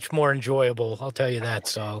dreams are much more enjoyable. I'll tell you that.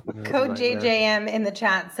 So Code JJM in the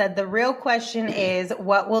chat said the real question is,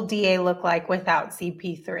 what will DA look like without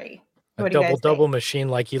CP3? A double machine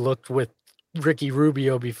like he looked with Ricky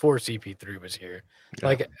Rubio before CP3 was here. Yeah.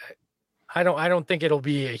 Like, I don't think it'll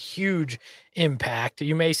be a huge impact.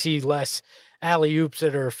 You may see less alley-oops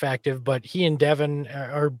that are effective, but he and Devin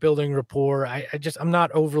are building rapport. I'm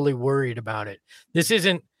not overly worried about it. This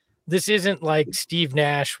isn't like Steve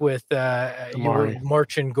Nash with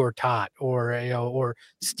Marcin Gortat or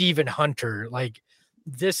Stephen Hunter. Like,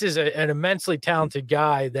 this is an immensely talented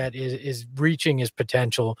guy that is reaching his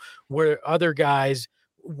potential, where other guys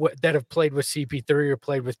that have played with CP3 or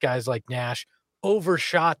played with guys like Nash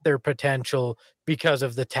overshot their potential because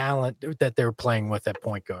of the talent that they're playing with at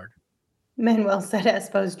point guard. Manuel said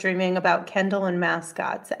Espo's dreaming about Kendall and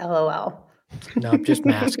mascots. LOL. No, just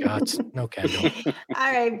mascots. No Kendall.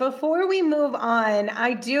 All right. Before we move on,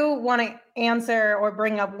 I do want to answer or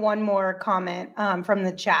bring up one more comment from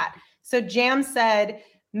the chat. So Jam said,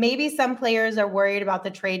 maybe some players are worried about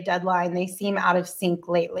the trade deadline. They seem out of sync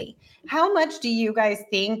lately. How much do you guys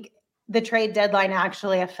think the trade deadline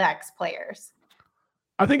actually affects players?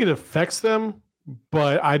 I think it affects them,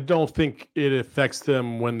 but I don't think it affects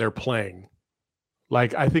them when they're playing.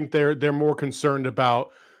 Like, I think they're more concerned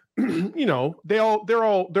about, they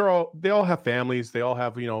all have families. They all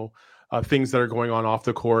have, things that are going on off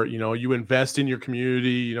the court. You invest in your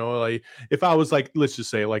community, like if I was like, let's just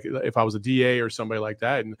say like if I was a DA or somebody like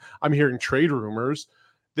that, and I'm hearing trade rumors,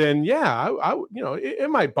 then yeah, it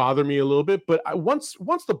might bother me a little bit, but once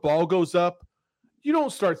the ball goes up, you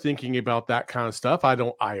don't start thinking about that kind of stuff.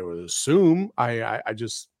 I would assume. I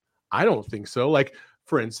don't think so. Like,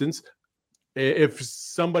 for instance, if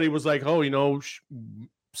somebody was like, oh,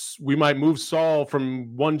 we might move Saul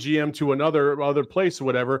from one GM to other place or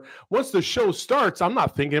whatever. Once the show starts, I'm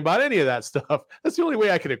not thinking about any of that stuff. That's the only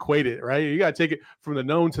way I can equate it, right? You got to take it from the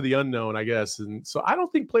known to the unknown, I guess. And so I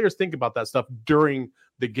don't think players think about that stuff during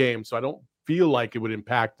the game. So I don't feel like it would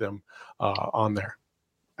impact them on there.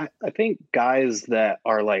 I think guys that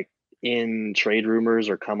are like in trade rumors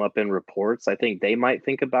or come up in reports, I think they might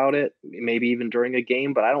think about it, maybe even during a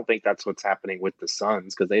game, but I don't think that's what's happening with the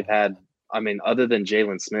Suns, because they've had, other than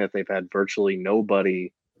Jalen Smith, they've had virtually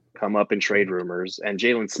nobody come up in trade rumors. And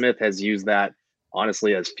Jalen Smith has used that,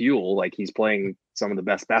 honestly, as fuel. Like, he's playing some of the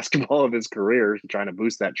best basketball of his career, trying to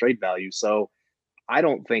boost that trade value. So I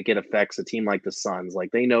don't think it affects a team like the Suns.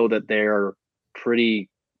 Like, they know that they're pretty,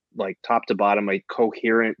 like, top to bottom, a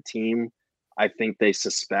coherent team. I think they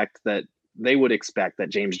would expect that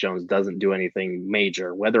James Jones doesn't do anything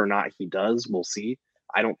major. Whether or not he does, we'll see.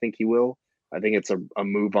 I don't think he will. I think it's a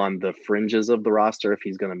move on the fringes of the roster if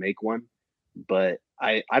he's going to make one. But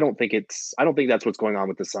I don't think that's what's going on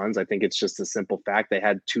with the Suns. I think it's just a simple fact. They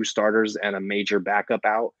had 2 starters and a major backup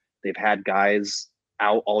out. They've had guys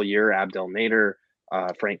out all year, Abdel Nader,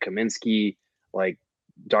 Frank Kaminsky, like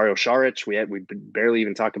Dario Saric. We barely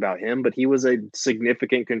even talked about him, but he was a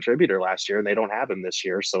significant contributor last year, and they don't have him this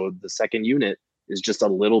year. So the second unit is just a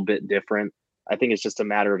little bit different. I think it's just a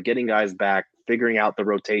matter of getting guys back, figuring out the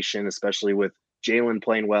rotation, especially with Jalen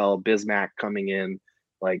playing well, Bismack coming in.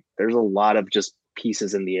 Like, there's a lot of just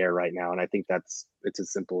pieces in the air right now, and I think it's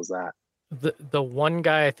as simple as that. The one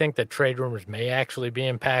guy I think that trade rumors may actually be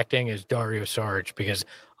impacting is Dario Saric, because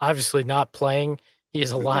obviously not playing, he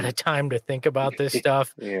has a lot of time to think about this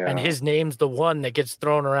stuff, and his name's the one that gets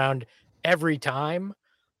thrown around every time.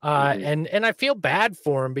 And I feel bad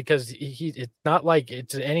for him, because it's not like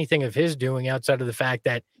it's anything of his doing outside of the fact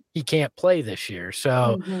that he can't play this year.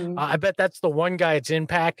 So I bet that's the one guy it's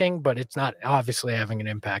impacting, but it's not obviously having an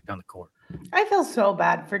impact on the court. I feel so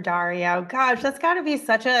bad for Dario. Gosh, that's got to be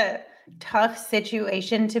such a tough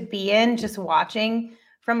situation to be in, just watching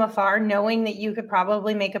from afar, knowing that you could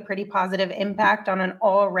probably make a pretty positive impact on an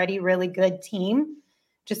already really good team,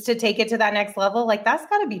 just to take it to that next level. Like, that's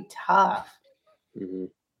got to be tough.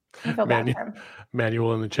 I feel bad for him.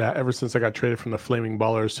 Manuel in the chat. Ever since I got traded from the Flaming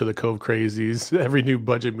Ballers to the Cove Crazies, every new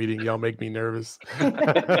budget meeting, y'all make me nervous.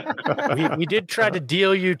 we did try to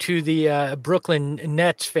deal you to the Brooklyn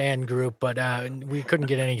Nets fan group, but we couldn't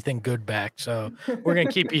get anything good back. So we're going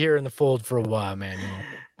to keep you here in the fold for a while, Manuel.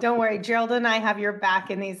 Don't worry, Gerald and I have your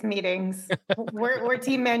back in these meetings. We're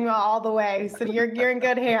Team Manuel all the way, so you're in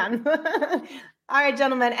good hands. All right,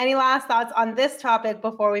 gentlemen, any last thoughts on this topic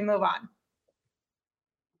before we move on?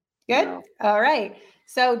 Good? No. All right.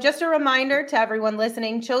 So just a reminder to everyone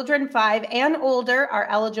listening, children 5 and older are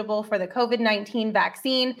eligible for the COVID-19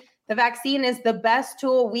 vaccine. The vaccine is the best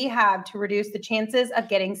tool we have to reduce the chances of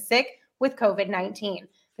getting sick with COVID-19.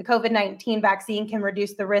 The COVID-19 vaccine can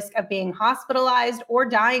reduce the risk of being hospitalized or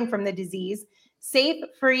dying from the disease. Safe,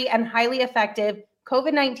 free, and highly effective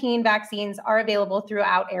COVID-19 vaccines are available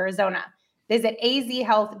throughout Arizona. Visit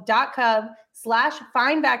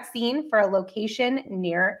azhealth.gov/findvaccine for a location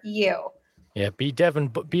near you. Yeah, be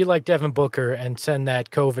like Devin Booker and send that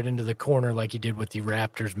COVID into the corner like you did with the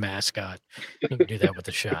Raptors mascot. You can do that with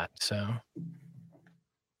a shot. So,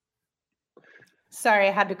 sorry,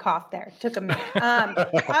 I had to cough there. Took a minute. All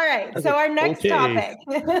right. So our next topic,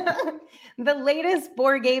 the latest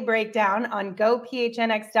Borgay breakdown on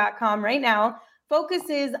GoPHNX.com right now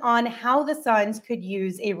focuses on how the Suns could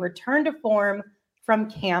use a return to form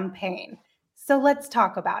from Cam Payne. So let's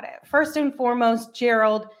talk about it. First and foremost,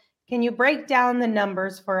 Gerald, can you break down the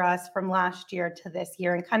numbers for us from last year to this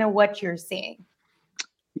year and kind of what you're seeing?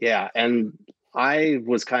 Yeah, and I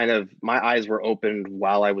was my eyes were opened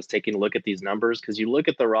while I was taking a look at these numbers, because you look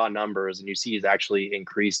at the raw numbers and you see he's actually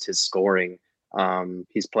increased his scoring.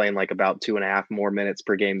 He's playing like about 2.5 more minutes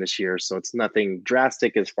per game this year. So it's nothing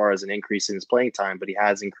drastic as far as an increase in his playing time, but he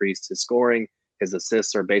has increased his scoring. His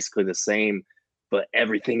assists are basically the same, but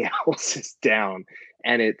everything else is down.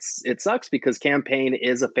 And it sucks, because Cam Payne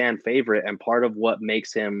is a fan favorite. And part of what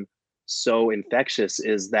makes him so infectious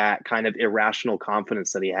is that kind of irrational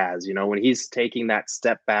confidence that he has. You know, when he's taking that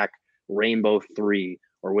step back rainbow three,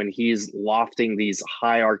 or when he's lofting these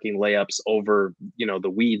high arcing layups over, the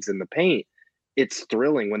weeds in the paint, it's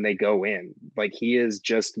thrilling when they go in. Like, he is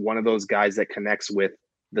just one of those guys that connects with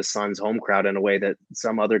the Suns home crowd in a way that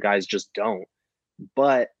some other guys just don't.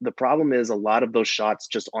 But the problem is a lot of those shots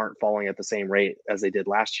just aren't falling at the same rate as they did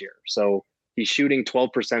last year. So he's shooting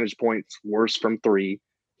 12 percentage points worse from three.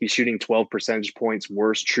 He's shooting 12 percentage points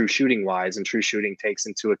worse true shooting wise, and true shooting takes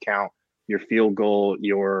into account your field goal,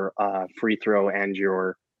 your free throw, and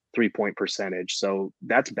your 3-point percentage. So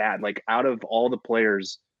that's bad. Like, out of all the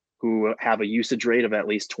players who have a usage rate of at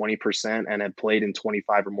least 20% and have played in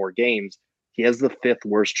 25 or more games, he has the 5th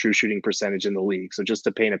worst true shooting percentage in the league. So just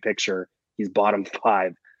to paint a picture, he's bottom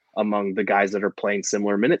 5 among the guys that are playing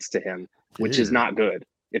similar minutes to him, which is not good.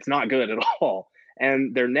 It's not good at all.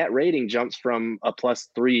 And their net rating jumps from a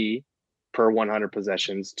 +3 per 100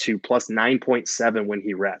 possessions to +9.7 when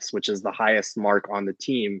he rests, which is the highest mark on the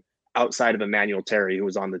team outside of Emmanuel Terry, who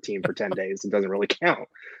was on the team for 10 days. It doesn't really count.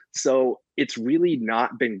 So it's really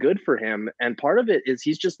not been good for him. And part of it is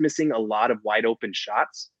he's just missing a lot of wide open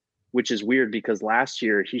shots, which is weird, because last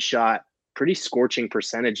year he shot pretty scorching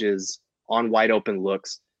percentages on wide open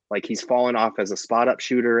looks. Like he's fallen off as a spot up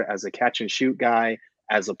shooter, as a catch and shoot guy,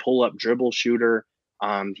 as a pull up dribble shooter.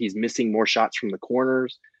 He's missing more shots from the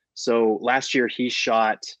corners. So last year he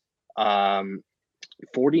shot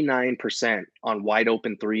 49% on wide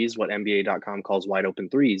open threes, what NBA.com calls wide open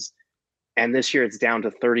threes. And this year it's down to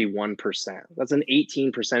 31%. That's an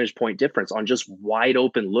 18 percentage point difference on just wide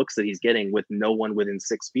open looks that he's getting with no one within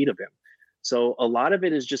 6 feet of him. So a lot of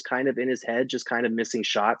it is just kind of in his head, just kind of missing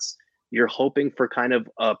shots. You're hoping for kind of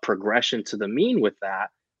a progression to the mean with that,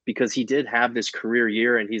 because he did have this career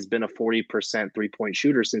year and he's been a 40% 3-point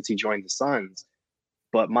shooter since he joined the Suns.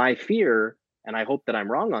 But my fear, and I hope that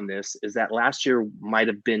I'm wrong on this, is that last year might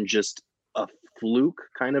have been just a fluke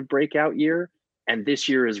kind of breakout year, and this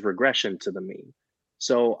year is regression to the mean.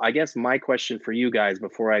 So I guess my question for you guys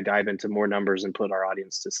before I dive into more numbers and put our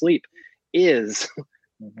audience to sleep is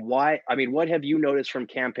why, I mean, what have you noticed from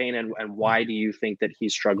Cam Payne, and why do you think that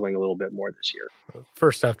he's struggling a little bit more this year?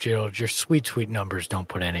 First off, Gerald, your sweet numbers don't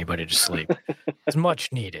put anybody to sleep. It's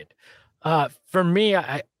much needed. For me,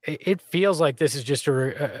 it feels like this is just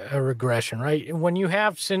a regression, right? When you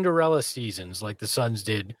have Cinderella seasons like the Suns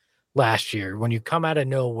did last year, when you come out of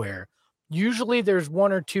nowhere, usually there's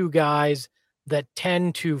one or two guys that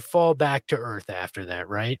tend to fall back to earth after that,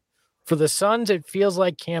 right? For the Suns, it feels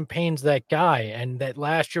like Cam Payne's that guy, and that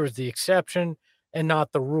last year was the exception and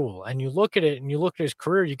not the rule. And you look at it and you look at his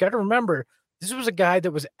career, you got to remember, this was a guy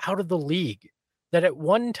that was out of the league, that at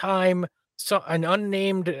one time, an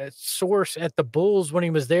unnamed source at the Bulls when he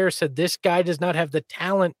was there said this guy does not have the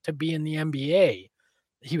talent to be in the NBA.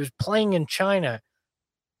 He was playing in China.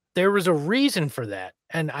 There was a reason for that.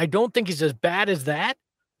 And I don't think he's as bad as that.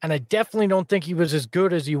 And I definitely don't think he was as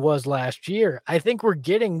good as he was last year. I think we're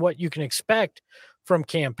getting what you can expect from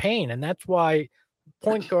Cam Payne. And that's why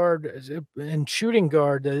point guard and shooting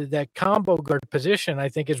guard, that combo guard position, I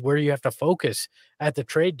think is where you have to focus at the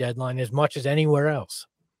trade deadline as much as anywhere else.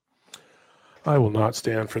 I will not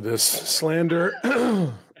stand for this slander.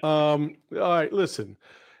 All right, listen.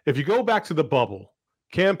 If you go back to the bubble,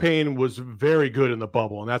 Cam Payne was very good in the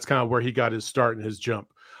bubble, and that's kind of where he got his start and his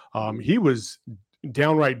jump. He was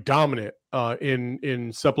downright dominant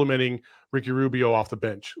in supplementing Ricky Rubio off the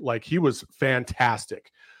bench. Like, he was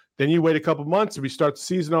fantastic. Then you wait a couple months and we start the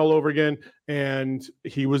season all over again, and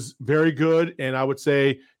he was very good. And I would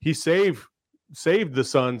say he saved the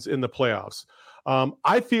Suns in the playoffs.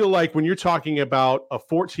 I feel like when you're talking about a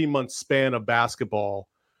 14-month span of basketball,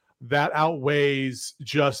 that outweighs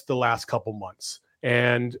just the last couple months.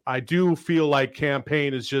 And I do feel like Cam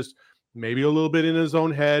Payne is just maybe a little bit in his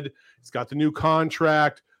own head. He's got the new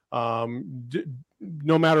contract.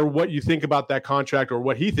 No matter what you think about that contract or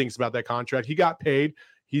what he thinks about that contract, he got paid.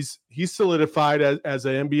 He's solidified as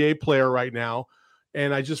an NBA player right now.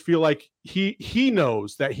 And I just feel like he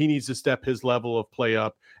knows that he needs to step his level of play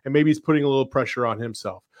up, and maybe he's putting a little pressure on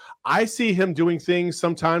himself. I see him doing things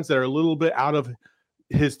sometimes that are a little bit out of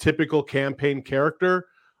his typical Cam Payne character,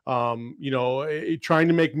 trying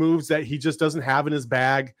to make moves that he just doesn't have in his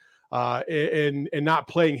bag, and not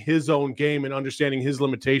playing his own game and understanding his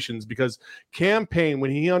limitations. Because Cam Payne,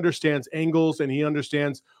 when he understands angles and he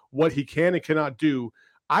understands what he can and cannot do,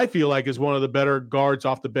 I feel like is one of the better guards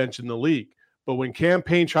off the bench in the league. But when Cam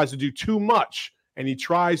Payne tries to do too much and he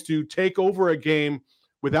tries to take over a game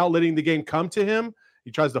without letting the game come to him,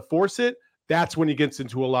 he tries to force it, that's when he gets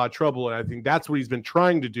into a lot of trouble. And I think that's what he's been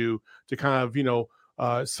trying to do to kind of,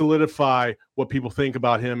 solidify what people think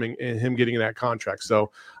about him and him getting that contract.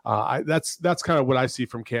 So that's kind of what I see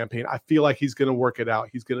from Cam Payne. I feel like he's going to work it out.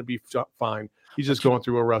 He's going to be fine. He's just going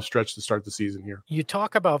through a rough stretch to start the season here. You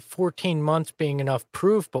talk about 14 months being enough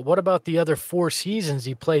proof, but what about the other 4 seasons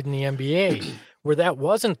he played in the NBA where that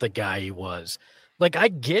wasn't the guy he was? Like, I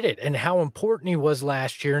get it and how important he was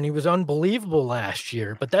last year, and he was unbelievable last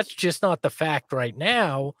year, but that's just not the fact right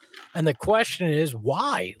now. And the question is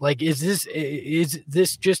why? Like, is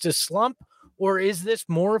this just a slump, or is this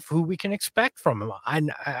more of who we can expect from him?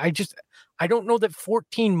 I don't know that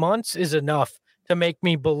 14 months is enough to make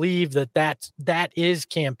me believe that is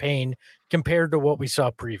Cam Payne compared to what we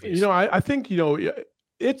saw previously. I think,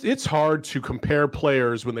 it's hard to compare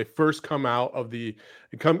players when they first come out of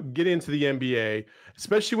get into the NBA,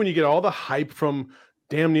 especially when you get all the hype from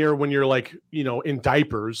damn near when you're like, in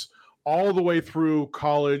diapers all the way through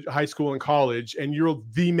college, high school and college, and you're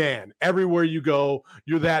the man. Everywhere you go,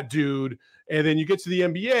 you're that dude. And then you get to the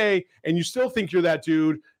NBA and you still think you're that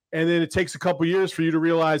dude. And then it takes a couple years for you to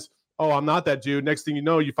realize, oh, I'm not that dude. Next thing you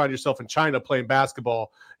know, you find yourself in China playing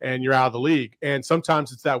basketball and you're out of the league. And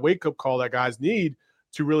sometimes it's that wake-up call that guys need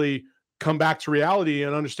to really come back to reality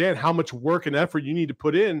and understand how much work and effort you need to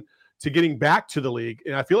put in to getting back to the league.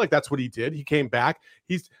 And I feel like that's what he did. He came back.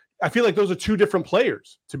 I feel like those are two different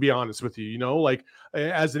players, to be honest with you. You know, like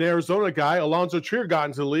as an Arizona guy, Alonzo Trier got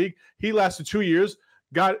into the league. He lasted 2 years,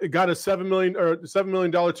 got a $7 million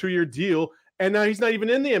 2-year deal, and now he's not even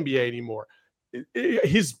in the NBA anymore.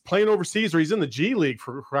 He's playing overseas, or he's in the G League,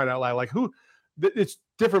 for crying out loud. Like it's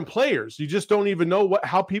different players. You just don't even know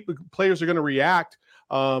how players are going to react.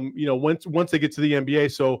 Once they get to the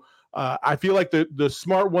NBA. So I feel like the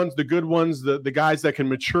smart ones, the good ones, the guys that can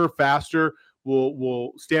mature faster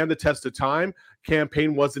will stand the test of time. Cam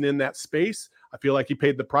Payne wasn't in that space. I feel like he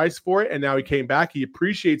paid the price for it, and now he came back. He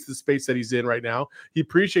appreciates the space that he's in right now. He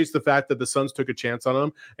appreciates the fact that the Suns took a chance on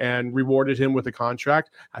him and rewarded him with a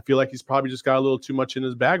contract. I feel like he's probably just got a little too much in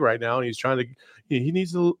his bag right now, and he's trying to he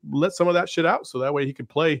needs to let some of that shit out so that way he can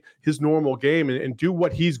play his normal game and do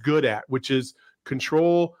what he's good at, which is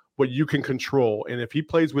control what you can control. And if he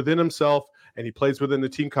plays within himself and he plays within the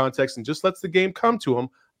team context and just lets the game come to him,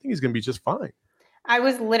 I think he's going to be just fine. I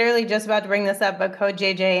was literally just about to bring this up, but Code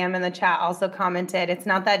JJM in the chat also commented, it's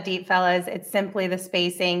not that deep, fellas. It's simply the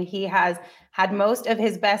spacing. He has had most of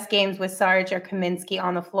his best games with Sarge or Kaminsky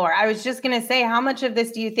on the floor. I was just going to say, how much of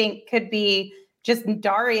this do you think could be just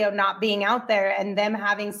Dario not being out there and them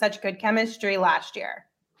having such good chemistry last year?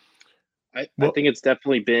 I think it's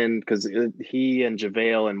definitely been because he and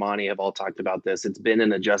JaVale and Monty have all talked about this. It's been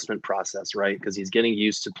an adjustment process, right? Because he's getting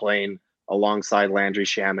used to playing alongside Landry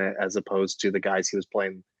Shamet as opposed to the guys he was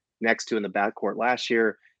playing next to in the backcourt last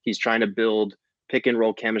year. He's trying to build pick and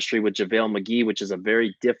roll chemistry with JaVale McGee, which is a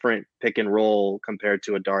very different pick and roll compared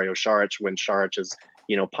to a Dario Saric when Saric is,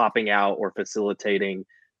 popping out or facilitating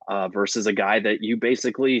versus a guy that you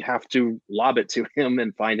basically have to lob it to him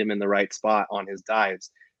and find him in the right spot on his dives.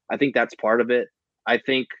 I think that's part of it. I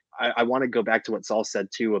think I want to go back to what Saul said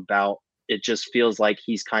too about it just feels like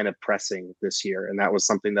he's kind of pressing this year. And that was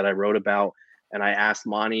something that I wrote about. And I asked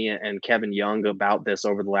Monty and Kevin Young about this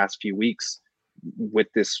over the last few weeks with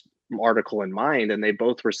this article in mind. And they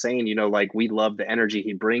both were saying, we love the energy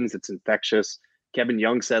he brings. It's infectious. Kevin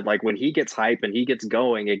Young said, when he gets hype and he gets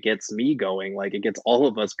going, it gets me going. It gets all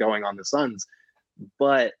of us going on the Suns.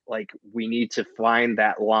 But we need to find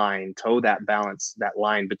that line, toe that balance, that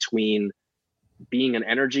line between being an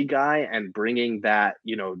energy guy and bringing that,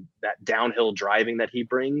 that downhill driving that he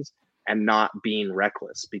brings and not being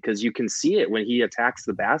reckless, because you can see it when he attacks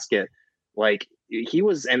the basket. He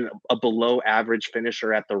was a below average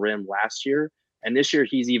finisher at the rim last year. And this year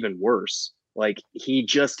he's even worse. He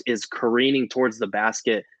just is careening towards the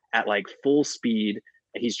basket at full speed.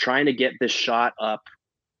 He's trying to get this shot up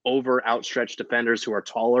over outstretched defenders who are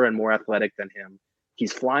taller and more athletic than him.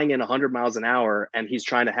 He's flying in 100 miles an hour and he's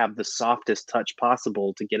trying to have the softest touch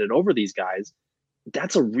possible to get it over these guys.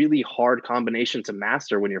 That's a really hard combination to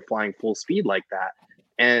master when you're flying full speed like that.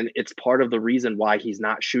 And it's part of the reason why he's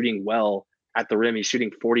not shooting well at the rim. He's shooting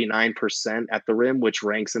 49% at the rim, which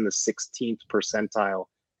ranks in the 16th percentile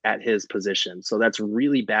at his position. So that's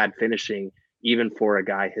really bad finishing, even for a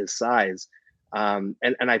guy his size. And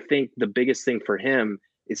I think the biggest thing for him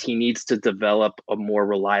is he needs to develop a more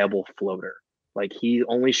reliable floater. He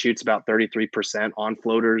only shoots about 33% on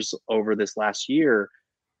floaters over this last year.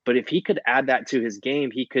 But if he could add that to his game,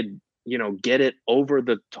 he could, get it over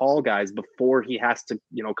the tall guys before he has to,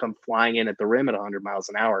 come flying in at the rim at 100 miles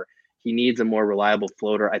an hour. He needs a more reliable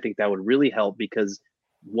floater. I think that would really help, because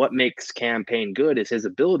what makes Cam Payne good is his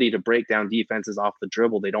ability to break down defenses off the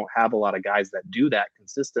dribble. They don't have a lot of guys that do that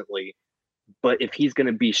consistently. But if he's going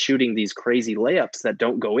to be shooting these crazy layups that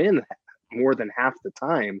don't go in more than half the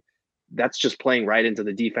time, that's just playing right into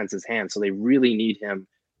the defense's hands. So they really need him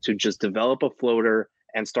to just develop a floater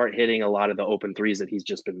and start hitting a lot of the open threes that he's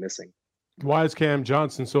just been missing. Why is Cam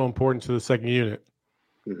Johnson so important to the second unit?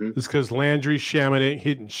 It's because Landry Shamet ain't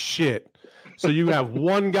hitting shit. So you have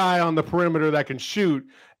one guy on the perimeter that can shoot.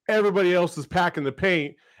 Everybody else is packing the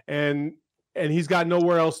paint, and he's got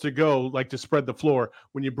nowhere else to go, to spread the floor.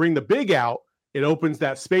 When you bring the big out, it opens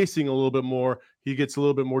that spacing a little bit more. He gets a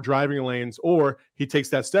little bit more driving lanes, or he takes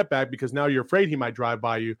that step back because now you're afraid he might drive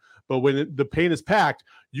by you. But when the paint is packed,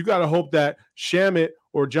 you got to hope that Shamet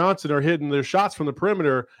or Johnson are hitting their shots from the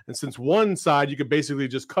perimeter. And since one side you can basically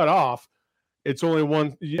just cut off, it's only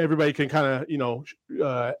one. Everybody can kind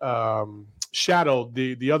of, shadow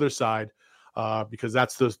the other side because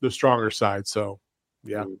that's the stronger side. So,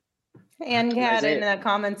 yeah. And Kat in the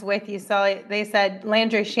comments with you, so they said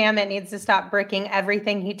Landry Shamet needs to stop bricking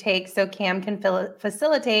everything he takes so Cam can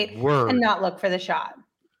facilitate and not look for the shot.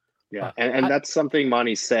 Yeah, and that's something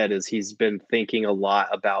Monty said, is he's been thinking a lot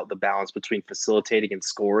about the balance between facilitating and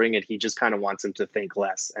scoring, and he just kind of wants him to think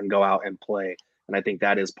less and go out and play. And I think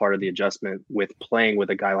that is part of the adjustment with playing with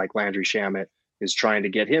a guy like Landry Shamet, is trying to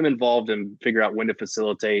get him involved and figure out when to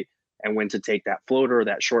facilitate and when to take that floater,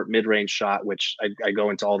 that short mid-range shot, which I go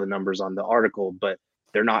into all the numbers on the article, but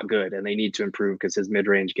they're not good and they need to improve because his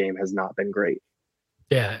mid-range game has not been great.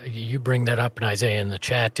 Yeah, you bring that up, and Isaiah in the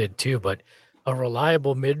chat did too, but a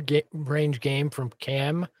reliable mid-range game from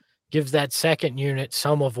Cam gives that second unit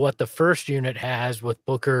some of what the first unit has with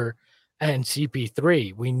Booker and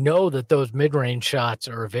CP3. We know that those mid-range shots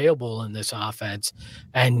are available in this offense,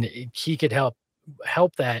 and he could help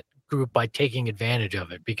that group by taking advantage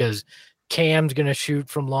of it, because Cam's going to shoot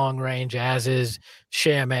from long range, as is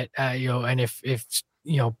Shamet, and if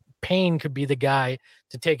Payne could be the guy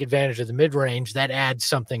to take advantage of the mid-range, that adds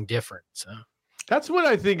something different. So that's what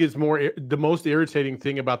I think is the most irritating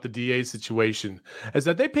thing about the DA situation, is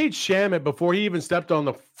that they paid Shamet before he even stepped on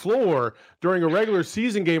the floor during a regular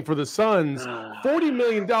season game for the Suns $40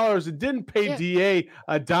 million and didn't pay DA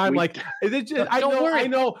a dime. I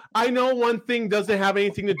know one thing doesn't have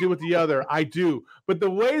anything to do with the other. I do. But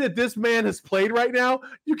the way that this man has played right now,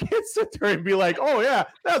 you can't sit there and be like, oh yeah,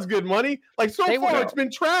 that's good money. Like so far it's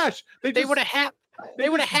been trash. They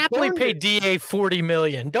would have happily paid DA $40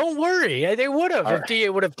 million. Don't worry. They would have if DA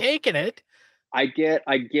would have taken it. I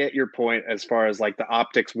get your point as far as like the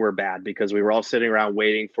optics were bad because we were all sitting around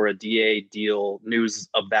waiting for a DA deal, news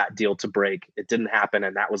of that deal to break. It didn't happen,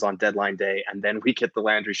 and that was on deadline day. And then we get the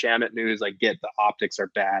Landry Shamet news. I get the optics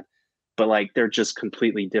are bad, but like they're just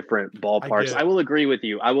completely different ballparks. I will agree with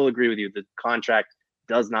you. The contract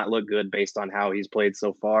does not look good based on how he's played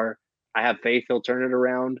so far. I have faith he'll turn it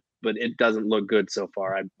around, but it doesn't look good so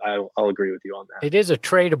far. I'll agree with you on that. It is a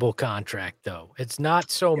tradable contract, though. It's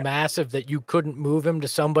not so massive that you couldn't move him to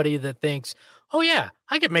somebody that thinks, oh, yeah,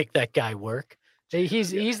 I could make that guy work.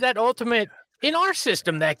 He's that ultimate, in our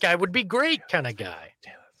system, that guy would be great kind of guy.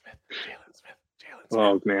 Jalen Smith.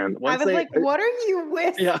 Oh, man. I was like, what are you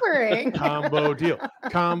whispering? Combo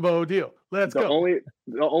deal. Let's go.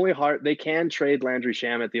 The only hard, they can trade Landry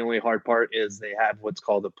Shamet. The only hard part is they have what's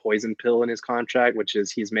called a poison pill in his contract, which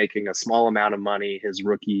is he's making a small amount of money, his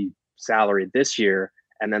rookie salary this year,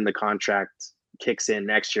 and then the contract kicks in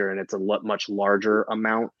next year and it's a much larger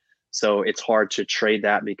amount. So it's hard to trade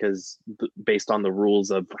that because based on the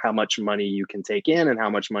rules of how much money you can take in and how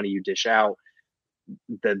much money you dish out,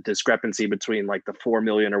 the discrepancy between like the 4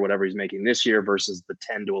 million or whatever he's making this year versus the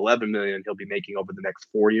 10 to 11 million he'll be making over the next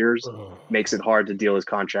 4 years makes it hard to deal his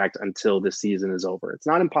contract until the season is over. It's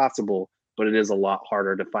not impossible, but it is a lot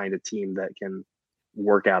harder to find a team that can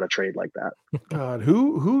work out a trade like that. God,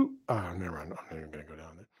 who? Oh, never mind. I'm not even going to go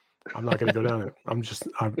down it. I'm not going to go down it.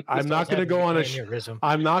 I'm not going to go on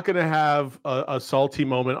I'm not going to have a salty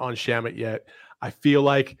moment on Shamet yet. I feel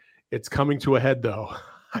like it's coming to a head though.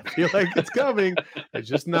 I feel like it's coming. It's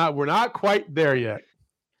just not. We're not quite there yet.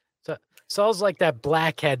 So Saul's like that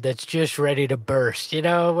blackhead that's just ready to burst. You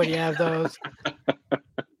know when you have those.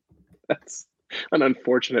 That's an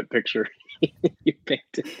unfortunate picture you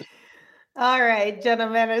painted. All right,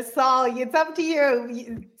 gentlemen. Saul, it's up to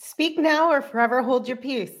you. Speak now or forever hold your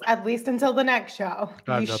peace, at least until the next show.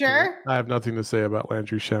 You sure? I have nothing to say about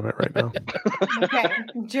Landry Shamet right now. Okay.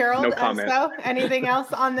 Gerald, no comment. Anything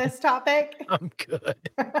else on this topic? I'm good.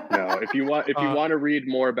 No, if you want to read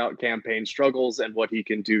more about campaign struggles and what he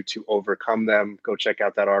can do to overcome them, go check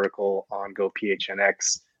out that article on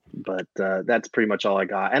GoPHNX. But that's pretty much all I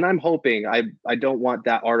got. And I'm hoping, I don't want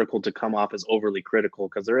that article to come off as overly critical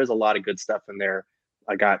because there is a lot of good stuff in there.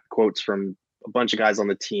 I got quotes from a bunch of guys on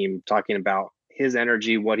the team talking about his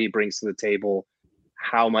energy, what he brings to the table,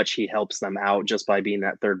 how much he helps them out just by being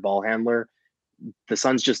that third ball handler. The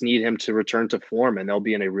Suns just need him to return to form and they'll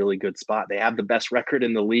be in a really good spot. They have the best record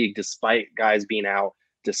in the league despite guys being out,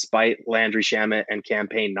 despite Landry Shamet and Cam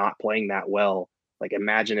Payne not playing that well. Like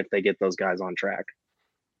imagine if they get those guys on track.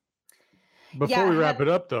 Before we wrap it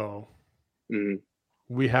up, though,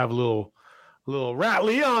 we have a little Rat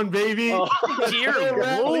Leon, baby. Oh, dear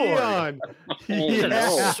Rat Leon.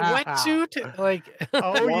 Sweatsuit? Like,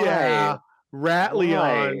 yeah. Rat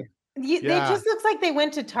Leon. They just looks like they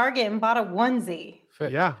went to Target and bought a onesie.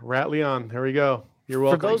 Yeah, Rat Leon. There we go. You're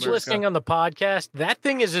welcome. For those listening on the podcast, that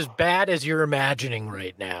thing is as bad as you're imagining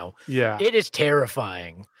right now. Yeah. It is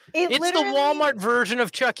terrifying. It's the Walmart version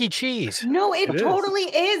of Chuck E. Cheese. No, it totally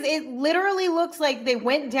is. It literally looks like they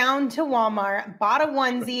went down to Walmart, bought a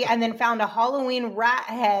onesie, and then found a Halloween rat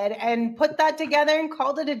head and put that together and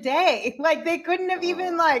called it a day. Like they couldn't have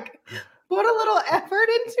even put a little effort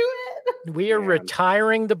into it. We are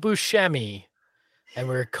retiring the Buscemi And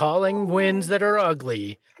we're calling wins that are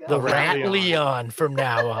ugly the Rat Leon from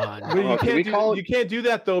now on. But you can't do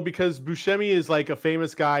that, though, because Buscemi is like a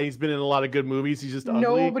famous guy. He's been in a lot of good movies. He's just ugly.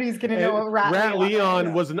 Nobody's going to know what Rat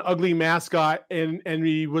Leon was an ugly mascot, and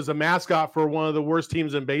he was a mascot for one of the worst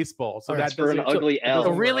teams in baseball. So that's for an ugly L.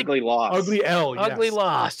 Ugly loss. Ugly L, yes. Ugly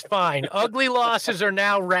loss. Fine. Ugly losses are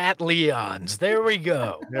now Rat Leons. There we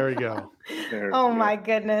go. There we go. My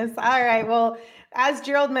goodness. All right. Well, as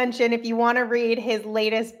Gerald mentioned, if you want to read his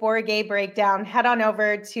latest Borgay breakdown, head on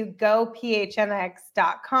over to gophnx.com.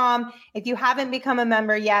 If you haven't become a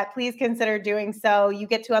member yet, please consider doing so. You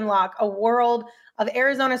get to unlock a world of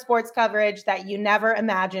Arizona sports coverage that you never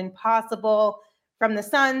imagined possible. From the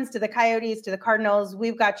Suns to the Coyotes to the Cardinals,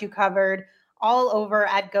 we've got you covered all over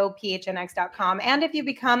at gophnx.com. And if you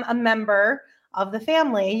become a member of the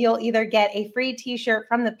family, you'll either get a free t-shirt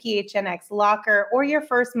from the PHNX locker or your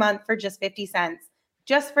first month for just 50 cents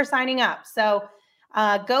just for signing up. So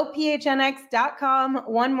gophnx.com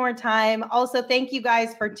one more time. Also, thank you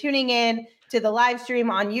guys for tuning in to the live stream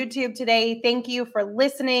on YouTube today. Thank you for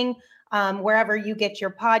listening wherever you get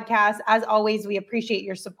your podcasts. As always, we appreciate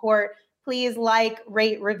your support. Please like,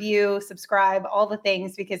 rate, review, subscribe, all the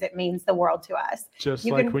things, because it means the world to us. Just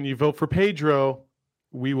when you vote for Pedro,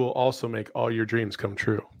 we will also make all your dreams come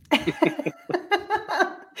true.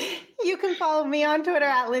 You can follow me on Twitter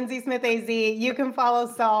at Lindsay Smith AZ. You can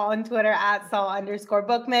follow Saul on Twitter at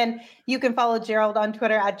Saul_Bookman. You can follow Gerald on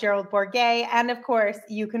Twitter at Gerald Borgay. And of course,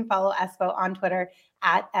 you can follow Espo on Twitter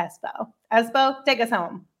at Espo. Espo, take us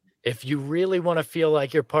home. If you really want to feel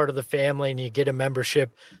like you're part of the family and you get a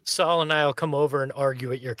membership, Saul and I will come over and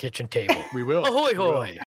argue at your kitchen table. We will. Ahoy, hoy.